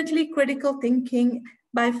 Definitely critical thinking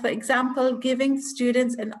by, for example, giving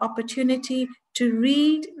students an opportunity to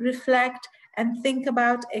read, reflect, and think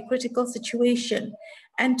about a critical situation,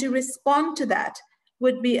 and to respond to that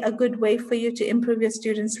would be a good way for you to improve your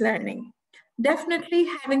students' learning. Definitely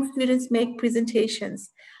having students make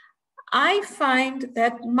presentations. I find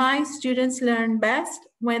that my students learn best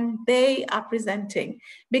when they are presenting,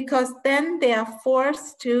 because then they are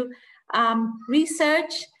forced to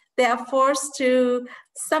research, they are forced to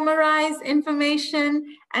summarize information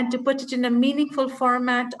and to put it in a meaningful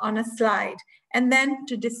format on a slide, and then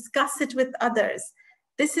to discuss it with others.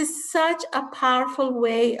 This is such a powerful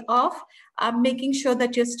way of making sure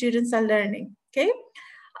that your students are learning, okay?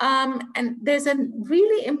 And there's a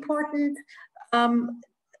really important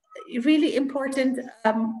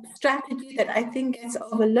strategy that I think gets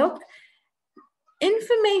overlooked.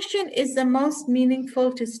 Information is the most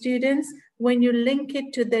meaningful to students when you link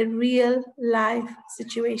it to their real life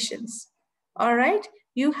situations. All right?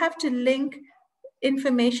 You have to link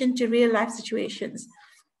information to real life situations.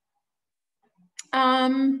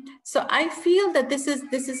 So I feel that this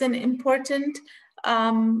is an important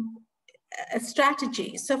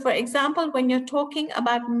strategy. So for example, when you're talking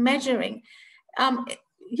about measuring,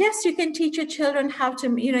 yes, you can teach your children how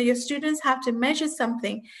to, your students how to measure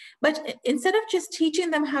something, but instead of just teaching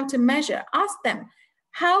them how to measure, ask them,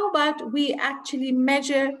 how about we actually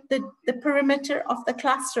measure the perimeter of the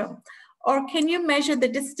classroom? Or can you measure the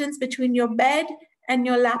distance between your bed and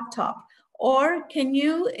your laptop? Or can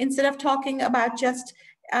you, instead of talking about just,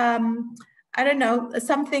 I don't know,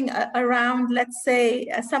 something around, let's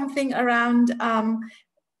say, something around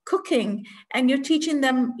cooking, and you're teaching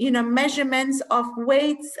them, measurements of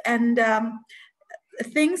weights and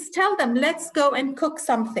things, tell them, let's go and cook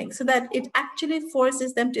something, so that it actually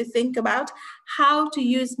forces them to think about how to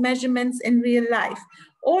use measurements in real life.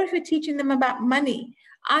 Or if you're teaching them about money,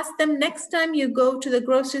 ask them, next time you go to the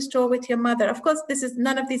grocery store with your mother, of course,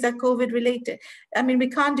 none of these are COVID related. I mean, we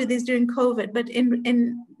can't do this during COVID, but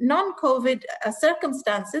in non-COVID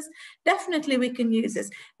circumstances, definitely we can use this.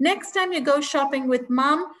 Next time you go shopping with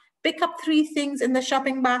mom, pick up 3 things in the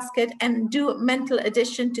shopping basket and do mental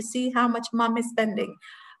addition to see how much mom is spending.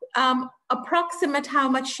 Approximate how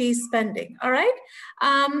much she's spending, all right?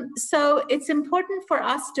 So it's important for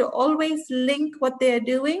us to always link what they're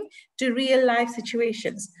doing to real life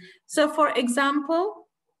situations. So for example,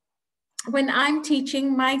 when I'm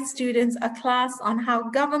teaching my students a class on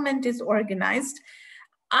how government is organized,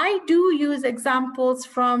 I do use examples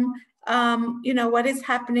from what is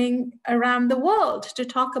happening around the world to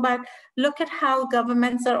talk about, look at how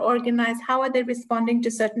governments are organized, how are they responding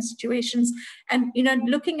to certain situations. And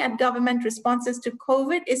looking at government responses to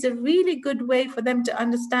COVID is a really good way for them to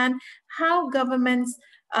understand how governments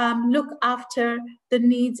look after the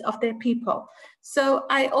needs of their people. So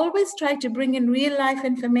I always try to bring in real life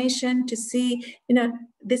information to see,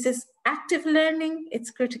 this is active learning, it's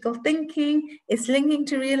critical thinking, it's linking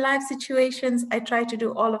to real life situations. I try to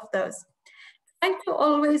do all of those. Try to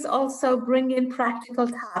always also bring in practical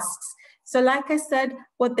tasks. So like I said,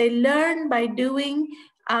 what they learn by doing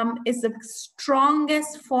is the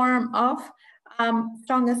strongest form of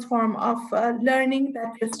learning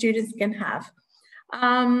that your students can have.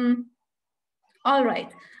 All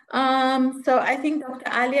right. So I think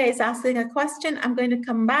Dr. Alia is asking a question. I'm going to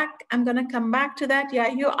come back to that. Yeah,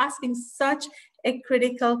 you're asking such a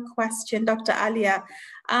critical question, Dr. Alia.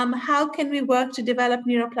 How can we work to develop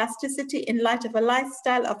neuroplasticity in light of a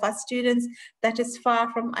lifestyle of our students that is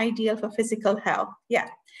far from ideal for physical health? Yeah.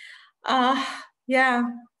 Yeah.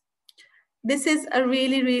 This is a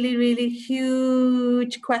really, really, really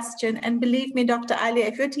huge question. And believe me, Dr. Ali,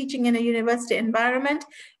 if you're teaching in a university environment,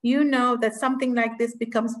 you know that something like this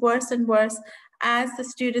becomes worse and worse as the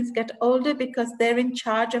students get older, because they're in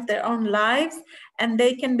charge of their own lives and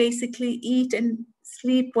they can basically eat and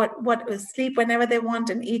sleep sleep whenever they want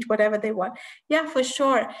and eat whatever they want. Yeah, for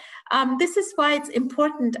sure. This is why it's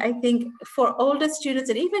important, I think, for older students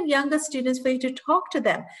and even younger students, for you to talk to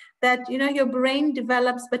them that, you know, your brain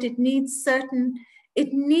develops, but it needs certain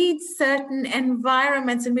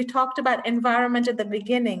environments. And we talked about environment at the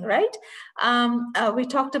beginning, right? We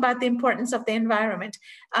talked about the importance of the environment.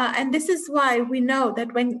 And this is why we know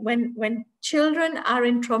that when children are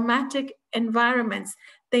in traumatic environments,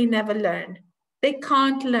 they never learn. They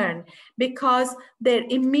can't learn because their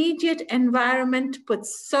immediate environment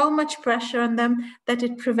puts so much pressure on them that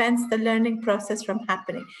it prevents the learning process from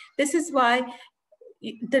happening. This is why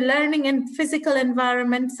the learning in physical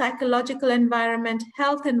environment, psychological environment,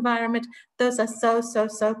 health environment, those are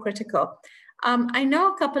so critical. I know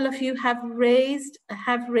a couple of you have raised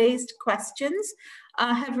questions,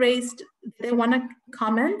 they want to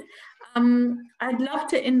comment. I'd love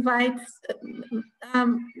to invite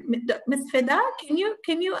Ms. Fida. Can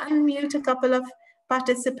you unmute a couple of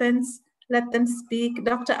participants? Let them speak.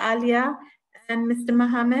 Dr. Alia and Mr.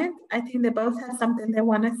 Mohammed, I think they both have something they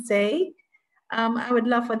want to say. I would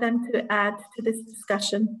love for them to add to this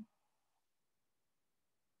discussion.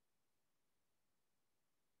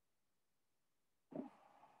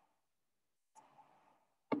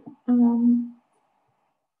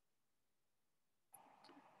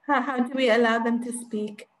 How do we allow them to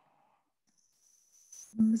speak?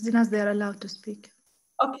 Ms. Deenaz, they are allowed to speak.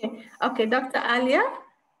 Okay, Dr. Alia?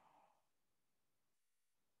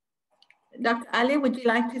 Dr. Ali, would you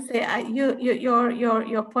like to say,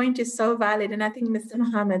 your point is so valid, and I think Mr.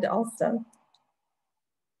 Mohammed also.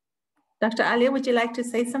 Dr. Ali, would you like to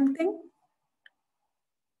say something?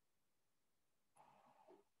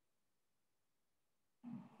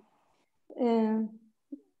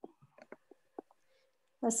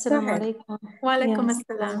 Assalamu alaikum. Wa alaikum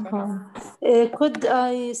assalam. Could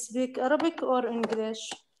I speak Arabic or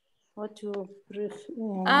English? What you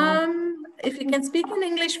prefer? If you can speak in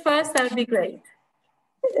English first, that would be great.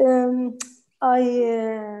 I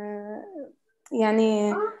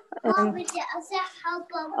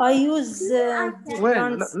use the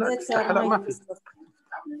translator.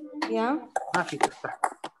 Yeah.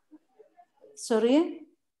 Sorry.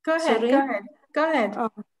 Go ahead.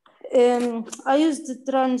 I use the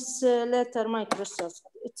translator Microsoft.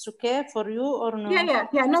 It's okay for you or no?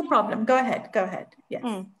 Yeah, no problem. Go ahead.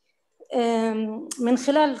 Yes. من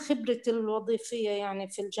خلال خبرتي الوظيفية يعني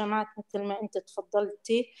في الجامعات مثل ما أنت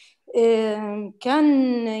تفضلتي،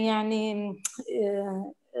 كان يعني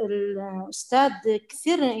الأستاذ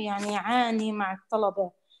كثير يعني يعاني مع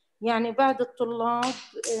الطلبة. يعني بعض الطلاب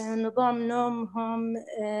نظام نومهم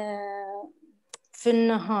في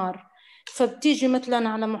النهار، فبتيجي مثلا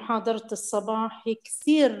على محاضرة الصباح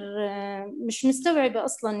كثير مش مستوعبة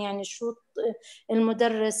أصلا يعني شو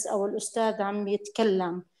المدرس أو الأستاذ عم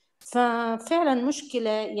يتكلم. ففعلا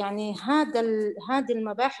مشكلة يعني هذه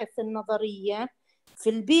المباحث النظرية في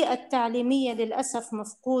البيئة التعليمية للأسف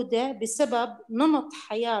مفقودة بسبب نمط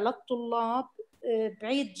حياة للطلاب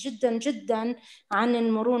بعيد جدا جدا عن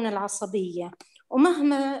المرونة العصبية.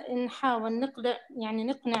 ومهما نحاول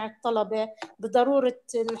نقنع الطلبة بضرورة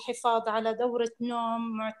الحفاظ على دورة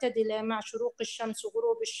نوم معتدلة مع شروق الشمس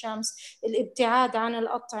وغروب الشمس، الابتعاد عن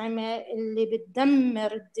الأطعمة اللي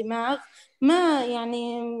بتدمر الدماغ، ما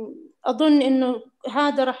يعني أظن إنه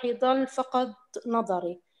هذا رح يضل فقط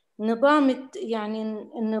نظري.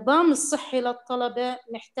 النظام الصحي للطلبة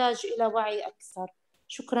محتاج إلى وعي أكثر.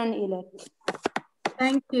 شكرا لك.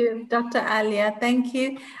 Thank you, Dr. Alia. Thank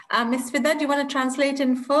you. Ms. Fida, do you want to translate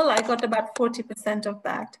in full? I got about 40% of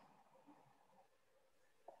that.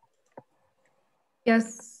 Yes,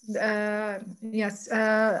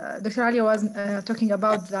 Dr. Alia was talking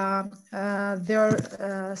about the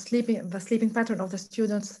sleeping pattern of the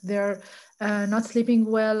students. They're not sleeping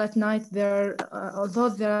well at night. Although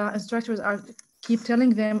the instructors keep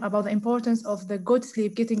telling them about the importance of the good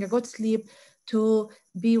sleep, getting a good sleep, to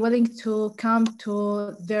be willing to come to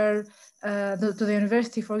the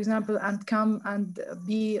university, for example, and come and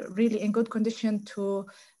be really in good condition to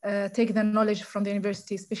take the knowledge from the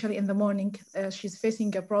university, especially in the morning. She's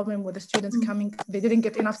facing a problem with the students coming. They didn't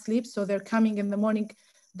get enough sleep, so they're coming in the morning.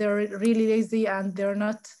 They're really lazy and they're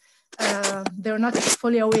not they're not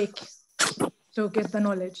fully awake to get the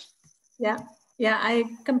knowledge. Yeah, I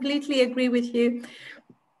completely agree with you.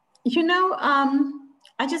 You know,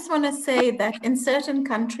 I just want to say that in certain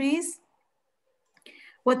countries,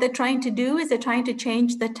 what they're trying to do is they're trying to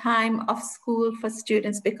change the time of school for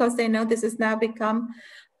students because they know this has now become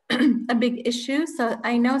a big issue. So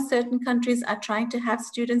I know certain countries are trying to have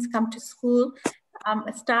students come to school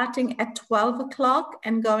starting at 12 o'clock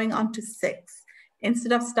and going on to 6.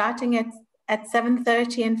 Instead of starting at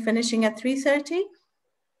 7:30 and finishing at 3:30,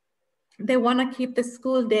 they want to keep the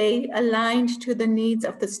school day aligned to the needs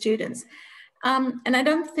of the students. And I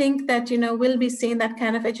don't think that, we'll be seeing that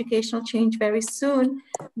kind of educational change very soon,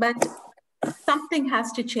 but something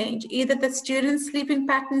has to change. Either the students' sleeping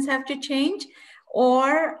patterns have to change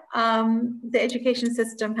or the education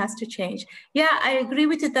system has to change. Yeah, I agree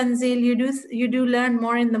with you, Tanzil. You do learn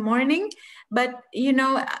more in the morning, but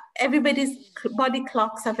everybody's body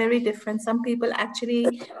clocks are very different. Some people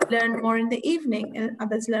actually learn more in the evening and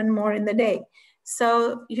others learn more in the day.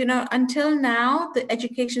 So, until now, the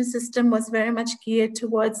education system was very much geared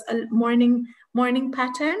towards a morning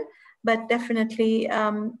pattern, but definitely,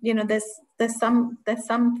 there's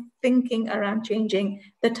some thinking around changing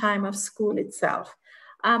the time of school itself.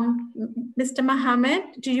 Mr. Mohammed,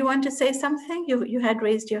 do you want to say something? You had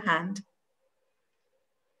raised your hand.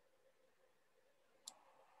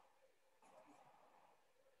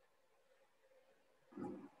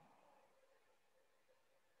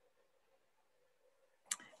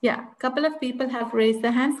 Yeah, a couple of people have raised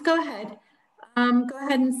their hands. Go ahead. Go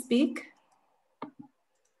ahead and speak.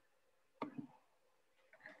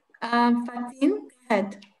 Fatin, go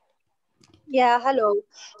ahead. Yeah, hello.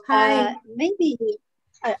 Hi. Maybe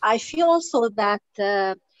I feel also that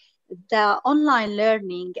the online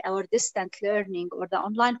learning or distant learning or the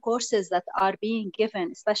online courses that are being given,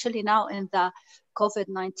 especially now in the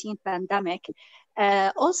COVID-19 pandemic,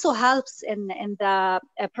 also helps in the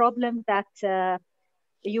problem that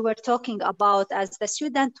you were talking about, as the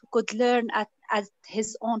student could learn at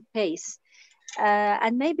his own pace.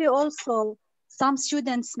 And maybe also some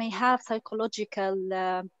students may have psychological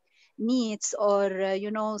needs, or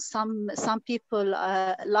some people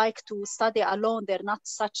like to study alone. They're not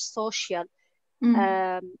such social,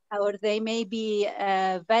 or they may be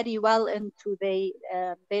very well into they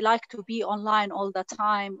like to be online all the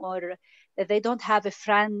time, or they don't have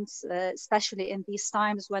friends, especially in these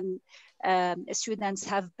times when students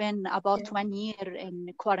have been about 1 year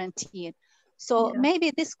in quarantine. So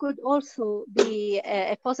maybe this could also be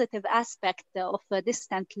a positive aspect of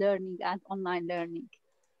distant learning and online learning.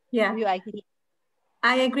 Yeah. Do you agree?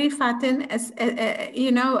 I agree, Fatin. As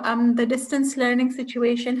the distance learning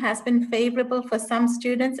situation has been favorable for some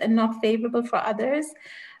students and not favorable for others.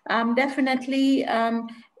 Definitely,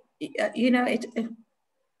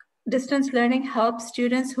 distance learning helps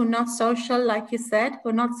students who are not social, like you said, who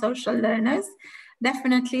are not social learners.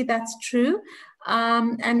 Definitely, that's true.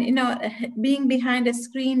 And being behind a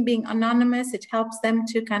screen, being anonymous, it helps them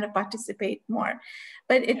to kind of participate more.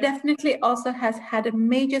 But it definitely also has had a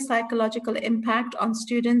major psychological impact on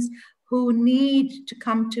students who need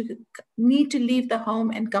to leave the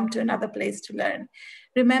home and come to another place to learn.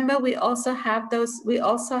 Remember, we also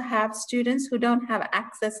have students who don't have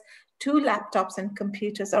access to laptops and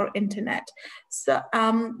computers or internet. So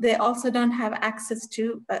they also don't have access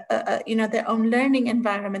to their own learning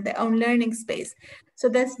environment, their own learning space. So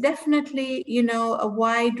there's definitely a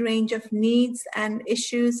wide range of needs and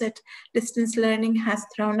issues that distance learning has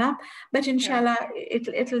thrown up. But inshallah,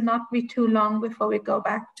 it'll not be too long before we go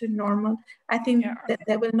back to normal. I think that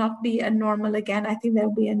there will not be a normal again. I think there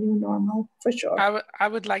will be a new normal for sure. I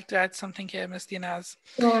would like to add something here, Ms. Deenaz.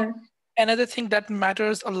 Sure. Another thing that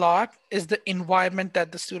matters a lot is the environment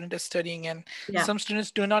that the student is studying in. Yeah. Some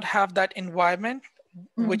students do not have that environment,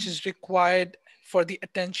 which is required for the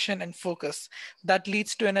attention and focus. That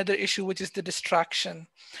leads to another issue, which is the distraction.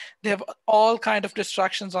 They have all kinds of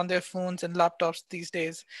distractions on their phones and laptops these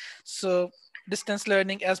days. So distance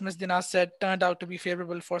learning, as Ms. Deenaz said, turned out to be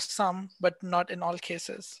favorable for some, but not in all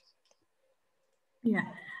cases. Yeah.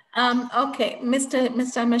 Okay, Mr.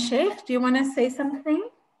 Mashaykh, do you want to say something?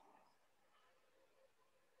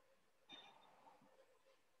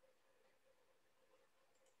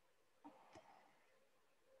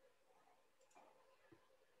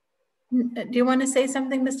 Do you want to say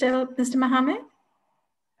something, Mr. Mohammed?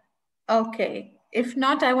 Okay. If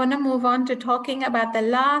not, I want to move on to talking about the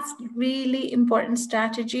last really important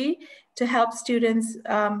strategy to help students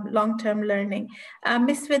long-term learning.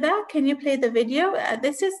 Ms. Vida, can you play the video?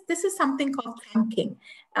 This is something called thanking.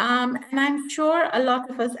 And I'm sure a lot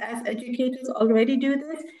of us as educators already do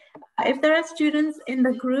this. If there are students in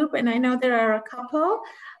the group, and I know there are a couple,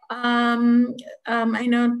 I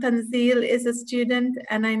know Tanzil is a student,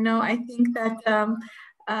 and I think that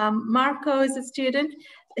Marco is a student.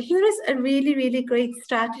 Here is a really, really great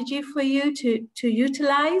strategy for you to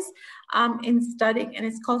utilize in studying, and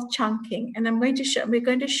it's called chunking. And we're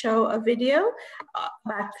going to show a video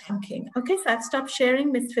about chunking. Okay, so I'll stop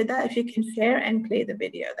sharing. Ms. Fida, if you can share and play the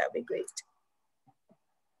video, that would be great.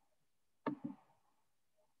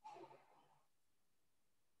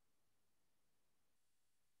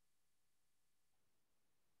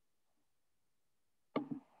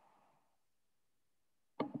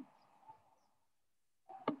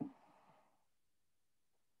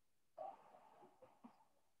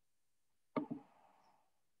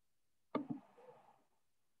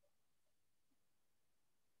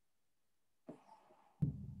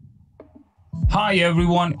 Hi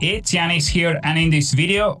everyone, it's Yanis here, and in this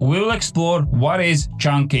video we will explore what is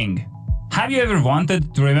chunking. Have you ever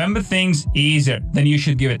wanted to remember things easier? Then you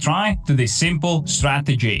should give a try to this simple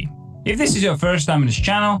strategy. If this is your first time on this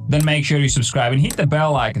channel, then make sure you subscribe and hit the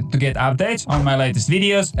bell icon to get updates on my latest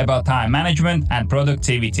videos about time management and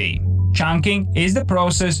productivity. Chunking is the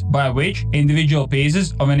process by which individual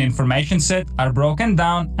pieces of an information set are broken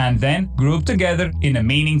down and then grouped together in a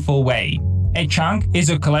meaningful way. A chunk is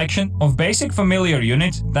a collection of basic familiar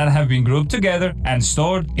units that have been grouped together and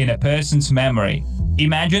stored in a person's memory.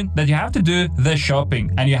 Imagine that you have to do the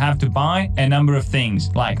shopping and you have to buy a number of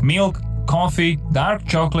things like milk, coffee, dark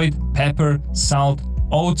chocolate, pepper, salt,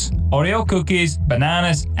 oats, Oreo cookies,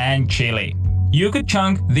 bananas, and chili. You could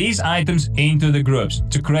chunk these items into the groups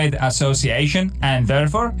to create association and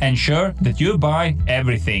therefore ensure that you buy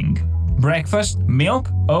everything. Breakfast, milk,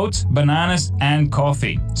 oats, bananas, and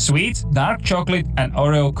coffee. Sweets, dark chocolate, and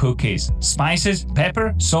Oreo cookies. Spices,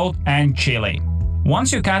 pepper, salt, and chili.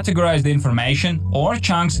 Once you categorize the information or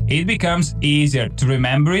chunks, it becomes easier to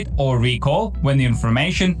remember it or recall when the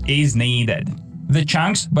information is needed. The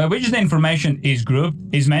chunks by which the information is grouped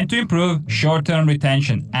is meant to improve short-term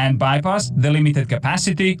retention and bypass the limited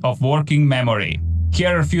capacity of working memory.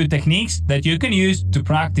 Here are a few techniques that you can use to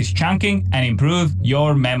practice chunking and improve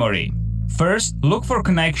your memory. First, look for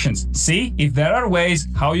connections. See if there are ways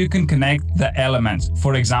how you can connect the elements.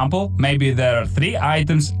 For example, maybe there are 3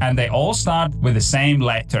 items and they all start with the same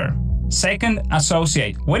letter. Second,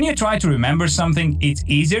 associate. When you try to remember something, it's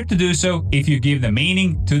easier to do so if you give the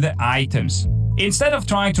meaning to the items. Instead of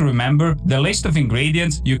trying to remember the list of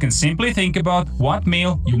ingredients, you can simply think about what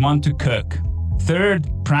meal you want to cook. Third,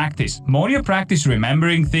 practice. More you practice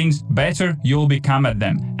remembering things, better you'll become at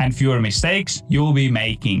them, and fewer mistakes you'll be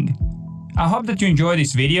making. I hope that you enjoyed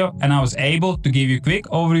this video and I was able to give you a quick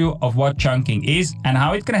overview of what chunking is and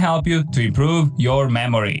how it can help you to improve your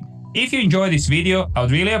memory. If you enjoyed this video, I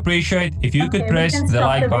would really appreciate if you could press the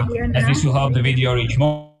like button, as this will help the video reach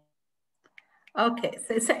more. Okay,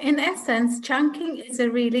 so in essence, chunking is a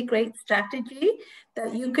really great strategy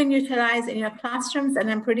that you can utilize in your classrooms, and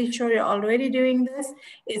I'm pretty sure you're already doing this,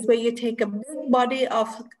 is where you take a big body of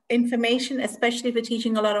information, especially if you're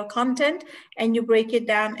teaching a lot of content, and you break it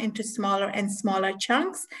down into smaller and smaller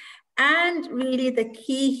chunks. And really the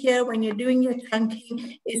key here when you're doing your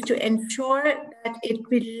chunking is to ensure that it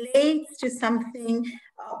relates to something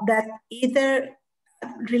that either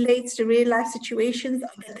relates to real life situations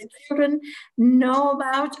that the children know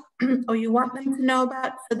about or you want them to know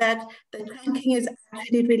about, so that the chunking is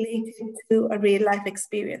actually related to a real life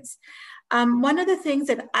experience. One of the things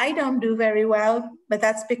that I don't do very well, but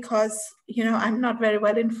that's because, I'm not very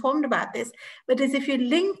well informed about this, but is if you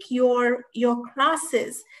link your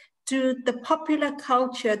classes to the popular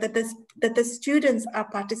culture that the students are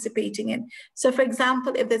participating in. So for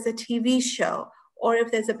example, if there's a TV show or if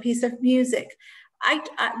there's a piece of music,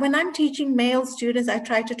 when I'm teaching male students, I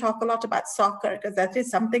try to talk a lot about soccer because that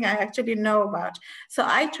is something I actually know about. So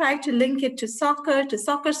I try to link it to soccer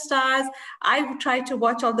stars. I try to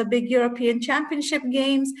watch all the big European Championship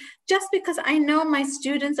games just because I know my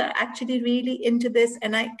students are actually really into this,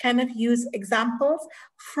 and I kind of use examples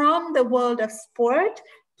from the world of sport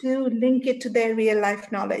to link it to their real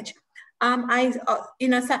life knowledge. I'm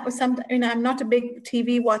not a big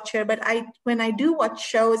TV watcher, but when I do watch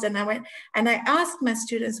shows and I ask my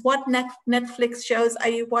students, what Netflix shows are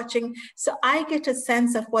you watching? So I get a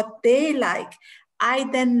sense of what they like.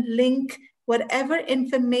 I then link whatever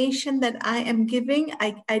information that I am giving,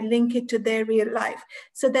 I link it to their real life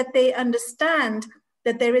so that they understand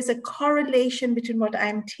that there is a correlation between what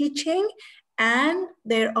I'm teaching and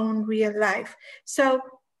their own real life. So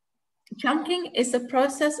chunking is a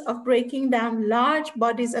process of breaking down large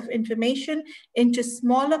bodies of information into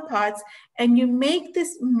smaller parts, and you make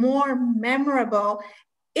this more memorable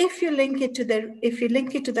if you link it to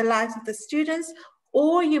the lives of the students,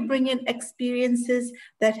 or you bring in experiences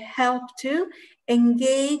that help to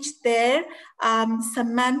engage their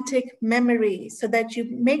semantic memory, so that you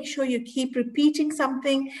make sure you keep repeating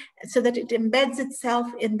something so that it embeds itself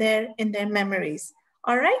in their memories.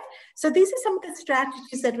 All right, so these are some of the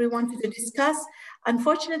strategies that we wanted to discuss.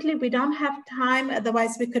 Unfortunately, we don't have time,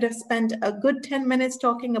 otherwise we could have spent a good 10 minutes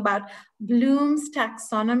talking about Bloom's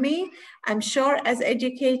taxonomy. I'm sure as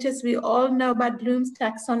educators, we all know about Bloom's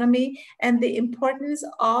taxonomy and the importance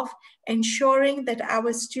of ensuring that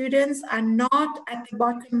our students are not at the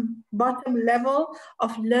bottom level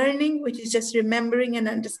of learning, which is just remembering and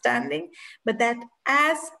understanding, but that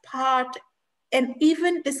as part, and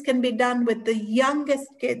even this can be done with the youngest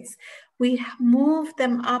kids, we move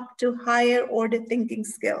them up to higher order thinking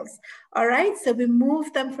skills. All right, so we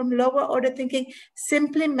move them from lower order thinking,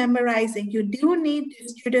 simply memorizing. You do need your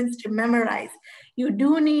students to memorize. You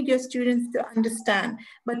do need your students to understand.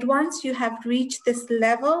 But once you have reached this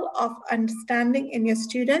level of understanding in your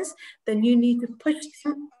students, then you need to push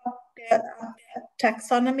them up their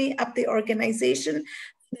taxonomy, up the organization,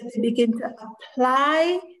 so that they begin to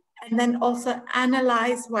apply and then also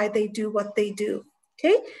analyze why they do what they do.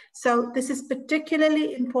 Okay, so this is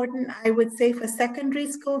particularly important, I would say, for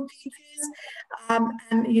secondary school teachers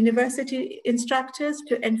and university instructors,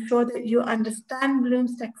 to ensure that you understand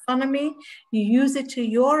Bloom's taxonomy, you use it to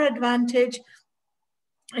your advantage,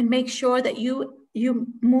 and make sure that you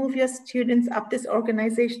move your students up this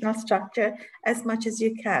organizational structure as much as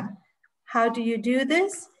you can. How do you do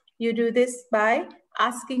this? You do this by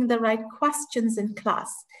asking the right questions in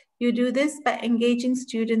class. You do this by engaging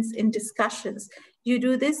students in discussions. You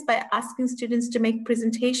do this by asking students to make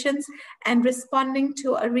presentations and responding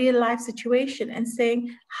to a real life situation and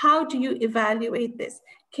saying, how do you evaluate this?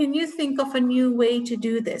 Can you think of a new way to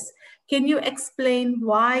do this? Can you explain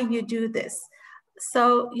why you do this?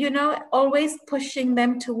 So, always pushing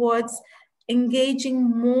them towards engaging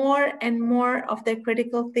more and more of their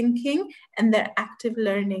critical thinking and their active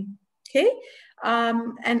learning. Okay,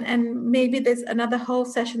 and maybe there's another whole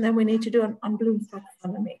session that we need to do on Bloom's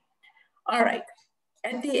taxonomy. All right.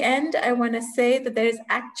 At the end, I want to say that there is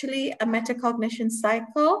actually a metacognition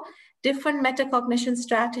cycle. Different metacognition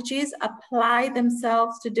strategies apply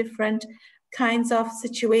themselves to different kinds of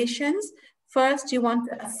situations. First, you want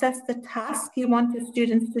to assess the task you want your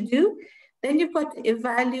students to do. Then you've got to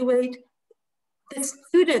evaluate the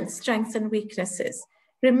students' strengths and weaknesses.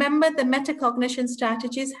 Remember, the metacognition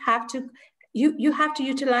strategies you have to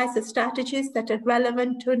utilize the strategies that are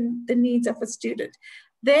relevant to the needs of a student.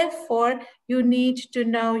 Therefore, you need to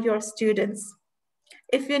know your students.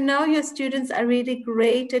 If you know your students are really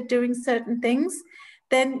great at doing certain things,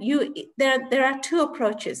 then there are two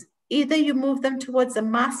approaches. Either you move them towards a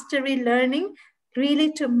mastery learning,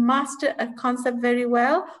 really to master a concept very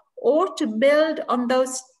well, or to build on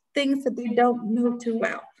those things that they don't know too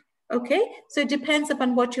well. Okay, so it depends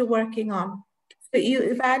upon what you're working on. So you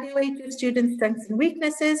evaluate your students' strengths and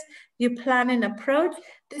weaknesses, you plan an approach.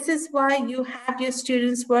 This is why you have your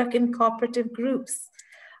students work in cooperative groups.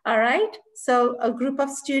 All right, so a group of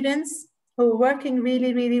students who are working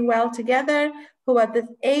really, really well together, who are the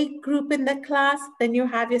A group in the class, then you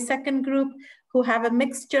have your second group who have a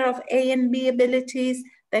mixture of A and B abilities,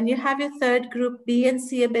 then you have your third group, B and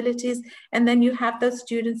C abilities, and then you have those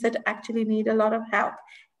students that actually need a lot of help.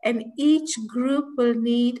 And each group will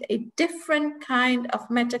need a different kind of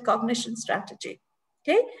metacognition strategy.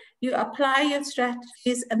 Okay, you apply your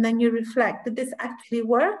strategies and then you reflect, did this actually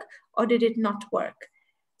work or did it not work?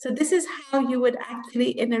 So this is how you would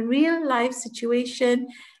actually, in a real life situation,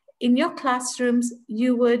 in your classrooms,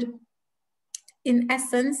 you would, in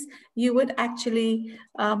essence, you would actually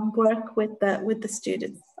work with the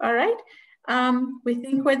students. All right, we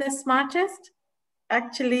think we're the smartest.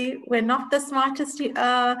 Actually, we're not the smartest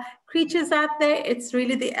creatures out there. It's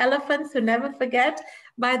really the elephants, who never forget.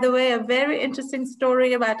 By the way, a very interesting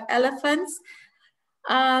story about elephants.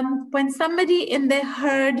 When somebody in their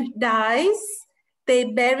herd dies, they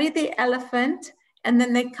bury the elephant and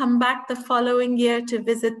then they come back the following year to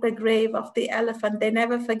visit the grave of the elephant. They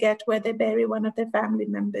never forget where they bury one of their family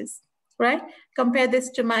members, right? Compare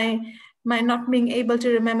this to my not being able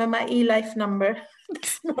to remember my e-life number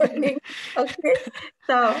this morning. Okay,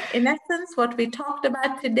 so in essence, what we talked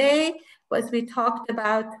about today was we talked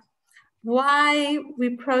about why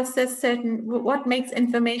we process what makes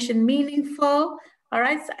information meaningful. All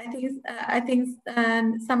right, so I think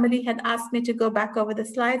somebody had asked me to go back over the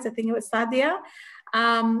slides. I think it was Sadia.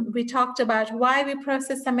 We talked about why we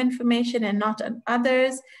process some information and not on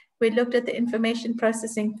others. We looked at the information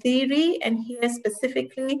processing theory, and here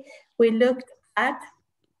specifically, we looked at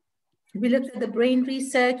We looked at the brain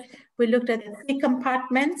research. We looked at the 3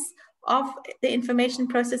 compartments of the information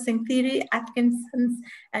processing theory, Atkinson's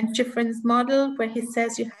and Shiffrin's model, where he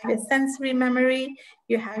says you have your sensory memory,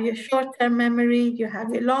 you have your short-term memory, you have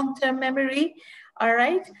your long-term memory. All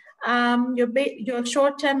right. Your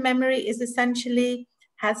short-term memory is essentially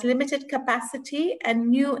has limited capacity, and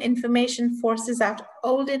new information forces out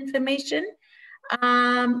old information.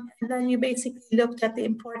 And then you basically looked at the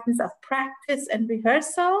importance of practice and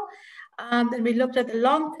rehearsal. Then we looked at the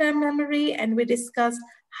long-term memory, and we discussed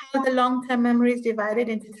how the long-term memory is divided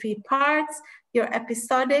into 3 parts: your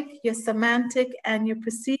episodic, your semantic, and your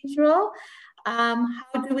procedural.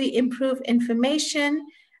 How do we improve information?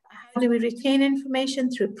 How do we retain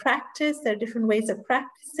information? Through practice. There are different ways of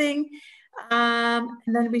practicing. And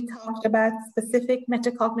then we talked about specific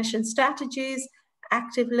metacognition strategies,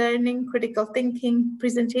 active learning, critical thinking,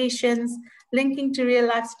 presentations, linking to real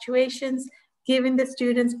life situations, giving the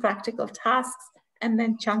students practical tasks, and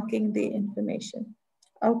then chunking the information.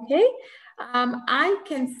 Okay, I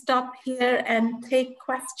can stop here and take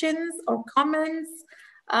questions or comments.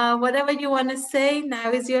 Whatever you want to say,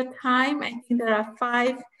 now is your time. I think there are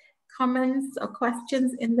 5 comments or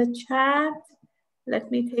questions in the chat.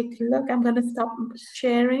 Let me take a look. I'm going to stop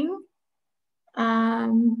sharing.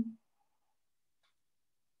 All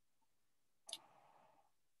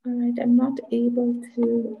right, I'm not able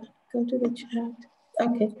to go to the chat.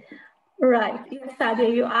 Okay, right. Yes,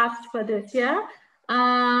 Sadia, you asked for this, yeah?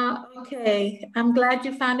 Okay, I'm glad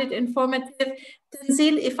you found it informative.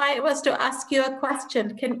 Tanzil, if I was to ask you a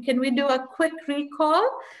question, can we do a quick recall?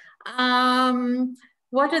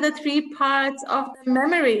 What are the 3 parts of the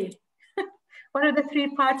memory? What are the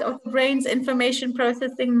 3 parts of the brain's information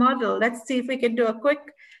processing model? Let's see if we can do a quick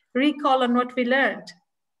recall on what we learned.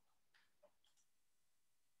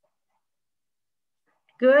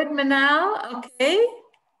 Good, Manal, okay.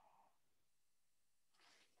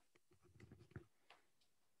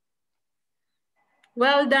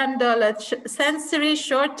 Well done, Dolat. Sensory,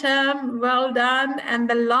 short-term, well done. And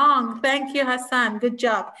the long, thank you, Hassan, good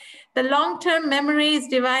job. The long-term memory is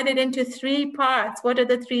divided into 3 parts. What are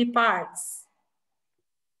the 3 parts?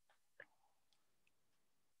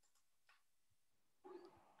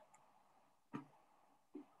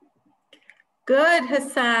 Good,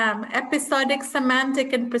 Hassam. Episodic,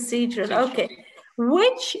 semantic, and procedural. Okay.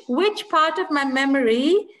 Which part of my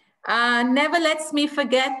memory never lets me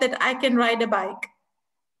forget that I can ride a bike?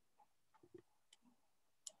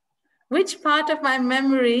 Which part of my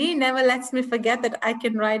memory never lets me forget that I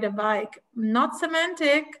can ride a bike? Not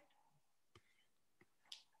semantic.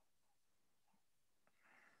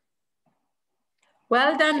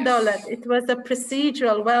 Well done, Dolat. It was a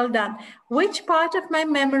procedural. Well done. Which part of my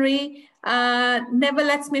memory never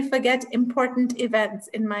lets me forget important events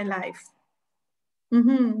in my life?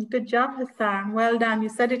 Good job, Hassan. Well done. You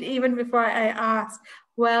said it even before I asked.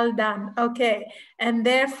 Well done. Okay. And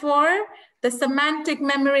therefore, the semantic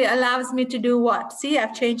memory allows me to do what? See,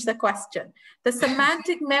 I've changed the question. The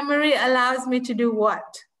semantic memory allows me to do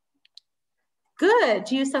what?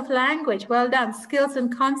 Good. Use of language. Well done. Skills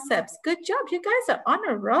and concepts. Good job. You guys are on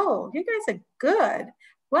a roll. You guys are good.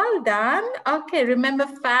 Well done. Okay. Remember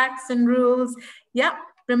facts and rules. Yep.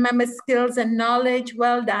 Remember skills and knowledge.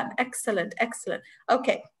 Well done. Excellent. Excellent.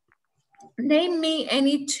 Okay. Name me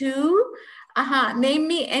any 2. Name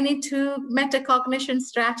me any 2 metacognition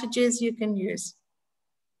strategies you can use.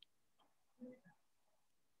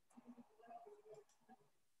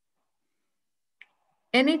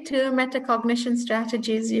 Any 2 metacognition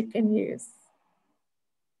strategies you can use.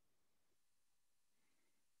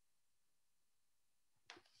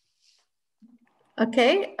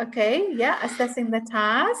 Okay, okay, yeah, assessing the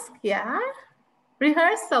task, yeah.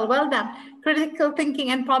 Rehearsal, well done. Critical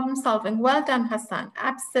thinking and problem solving, well done, Hassan,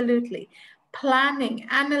 absolutely. Planning,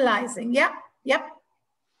 analyzing, yep, yep.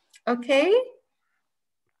 Okay.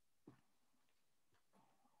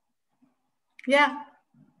 Yeah.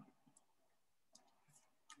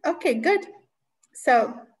 Okay, good.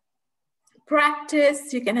 So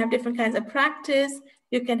practice, you can have different kinds of practice.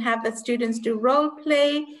 You can have the students do role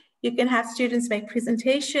play. You can have students make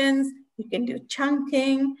presentations. You can do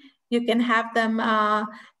chunking. You can have them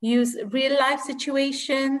use real life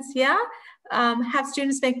situations, yeah? Have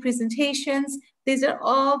students make presentations. These are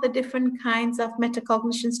all the different kinds of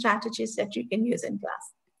metacognition strategies that you can use in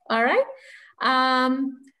class, all right?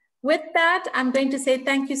 With that, I'm going to say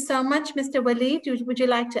thank you so much, Mr. Waleed. Would you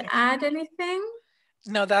like to add anything?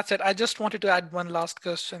 No, that's it. I just wanted to add one last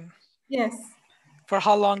question. Yes. For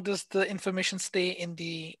how long does the information stay in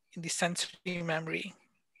the sensory memory?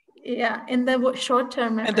 Yeah, in the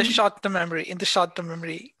short-term memory. In the short-term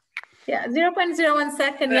memory. Yeah, 0.01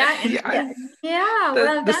 second. Yeah, yeah.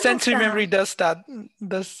 Well The done, sensory Hassan. memory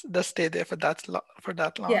does stay there for that long.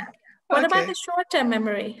 Yeah. What about Okay. the short-term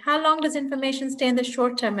memory? How long does information stay in the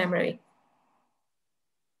short-term memory?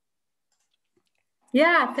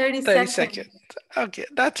 Yeah, 30 seconds. Okay,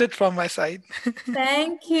 that's it from my side.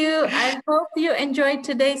 Thank you. I hope you enjoyed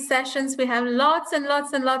today's sessions. We have lots and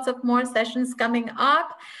lots and lots of more sessions coming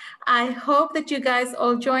up. I hope that you guys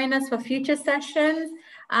all join us for future sessions.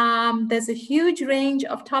 There's a huge range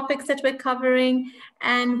of topics that we're covering,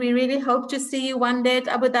 and we really hope to see you one day at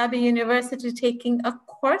Abu Dhabi University taking a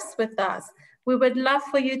course with us. We would love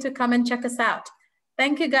for you to come and check us out.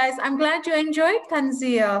 Thank you, guys. I'm glad you enjoyed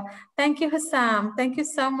Tanzil. Thank you, Hassam. Thank you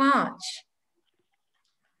so much.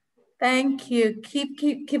 Thank you.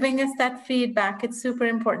 Keep giving us that feedback. It's super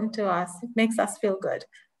important to us. It makes us feel good.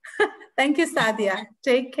 Thank you, Sadia.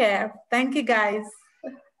 Take care. Thank you, guys.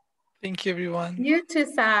 Thank you, everyone. You too,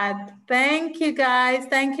 Saad. Thank you, guys.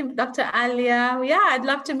 Thank you, Dr. Alia. Yeah, I'd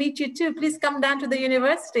love to meet you too. Please come down to the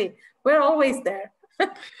university. We're always there.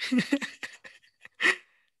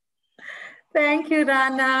 Thank you,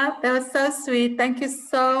 Rana. That was so sweet. Thank you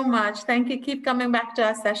so much. Thank you. Keep coming back to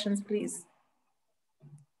our sessions, please.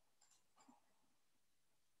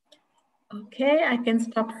 Okay, I can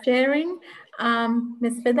stop sharing.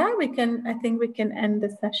 Ms. Fida, I think we can end the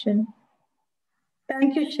session.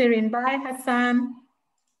 Thank you, Shireen. Bye, Hassan.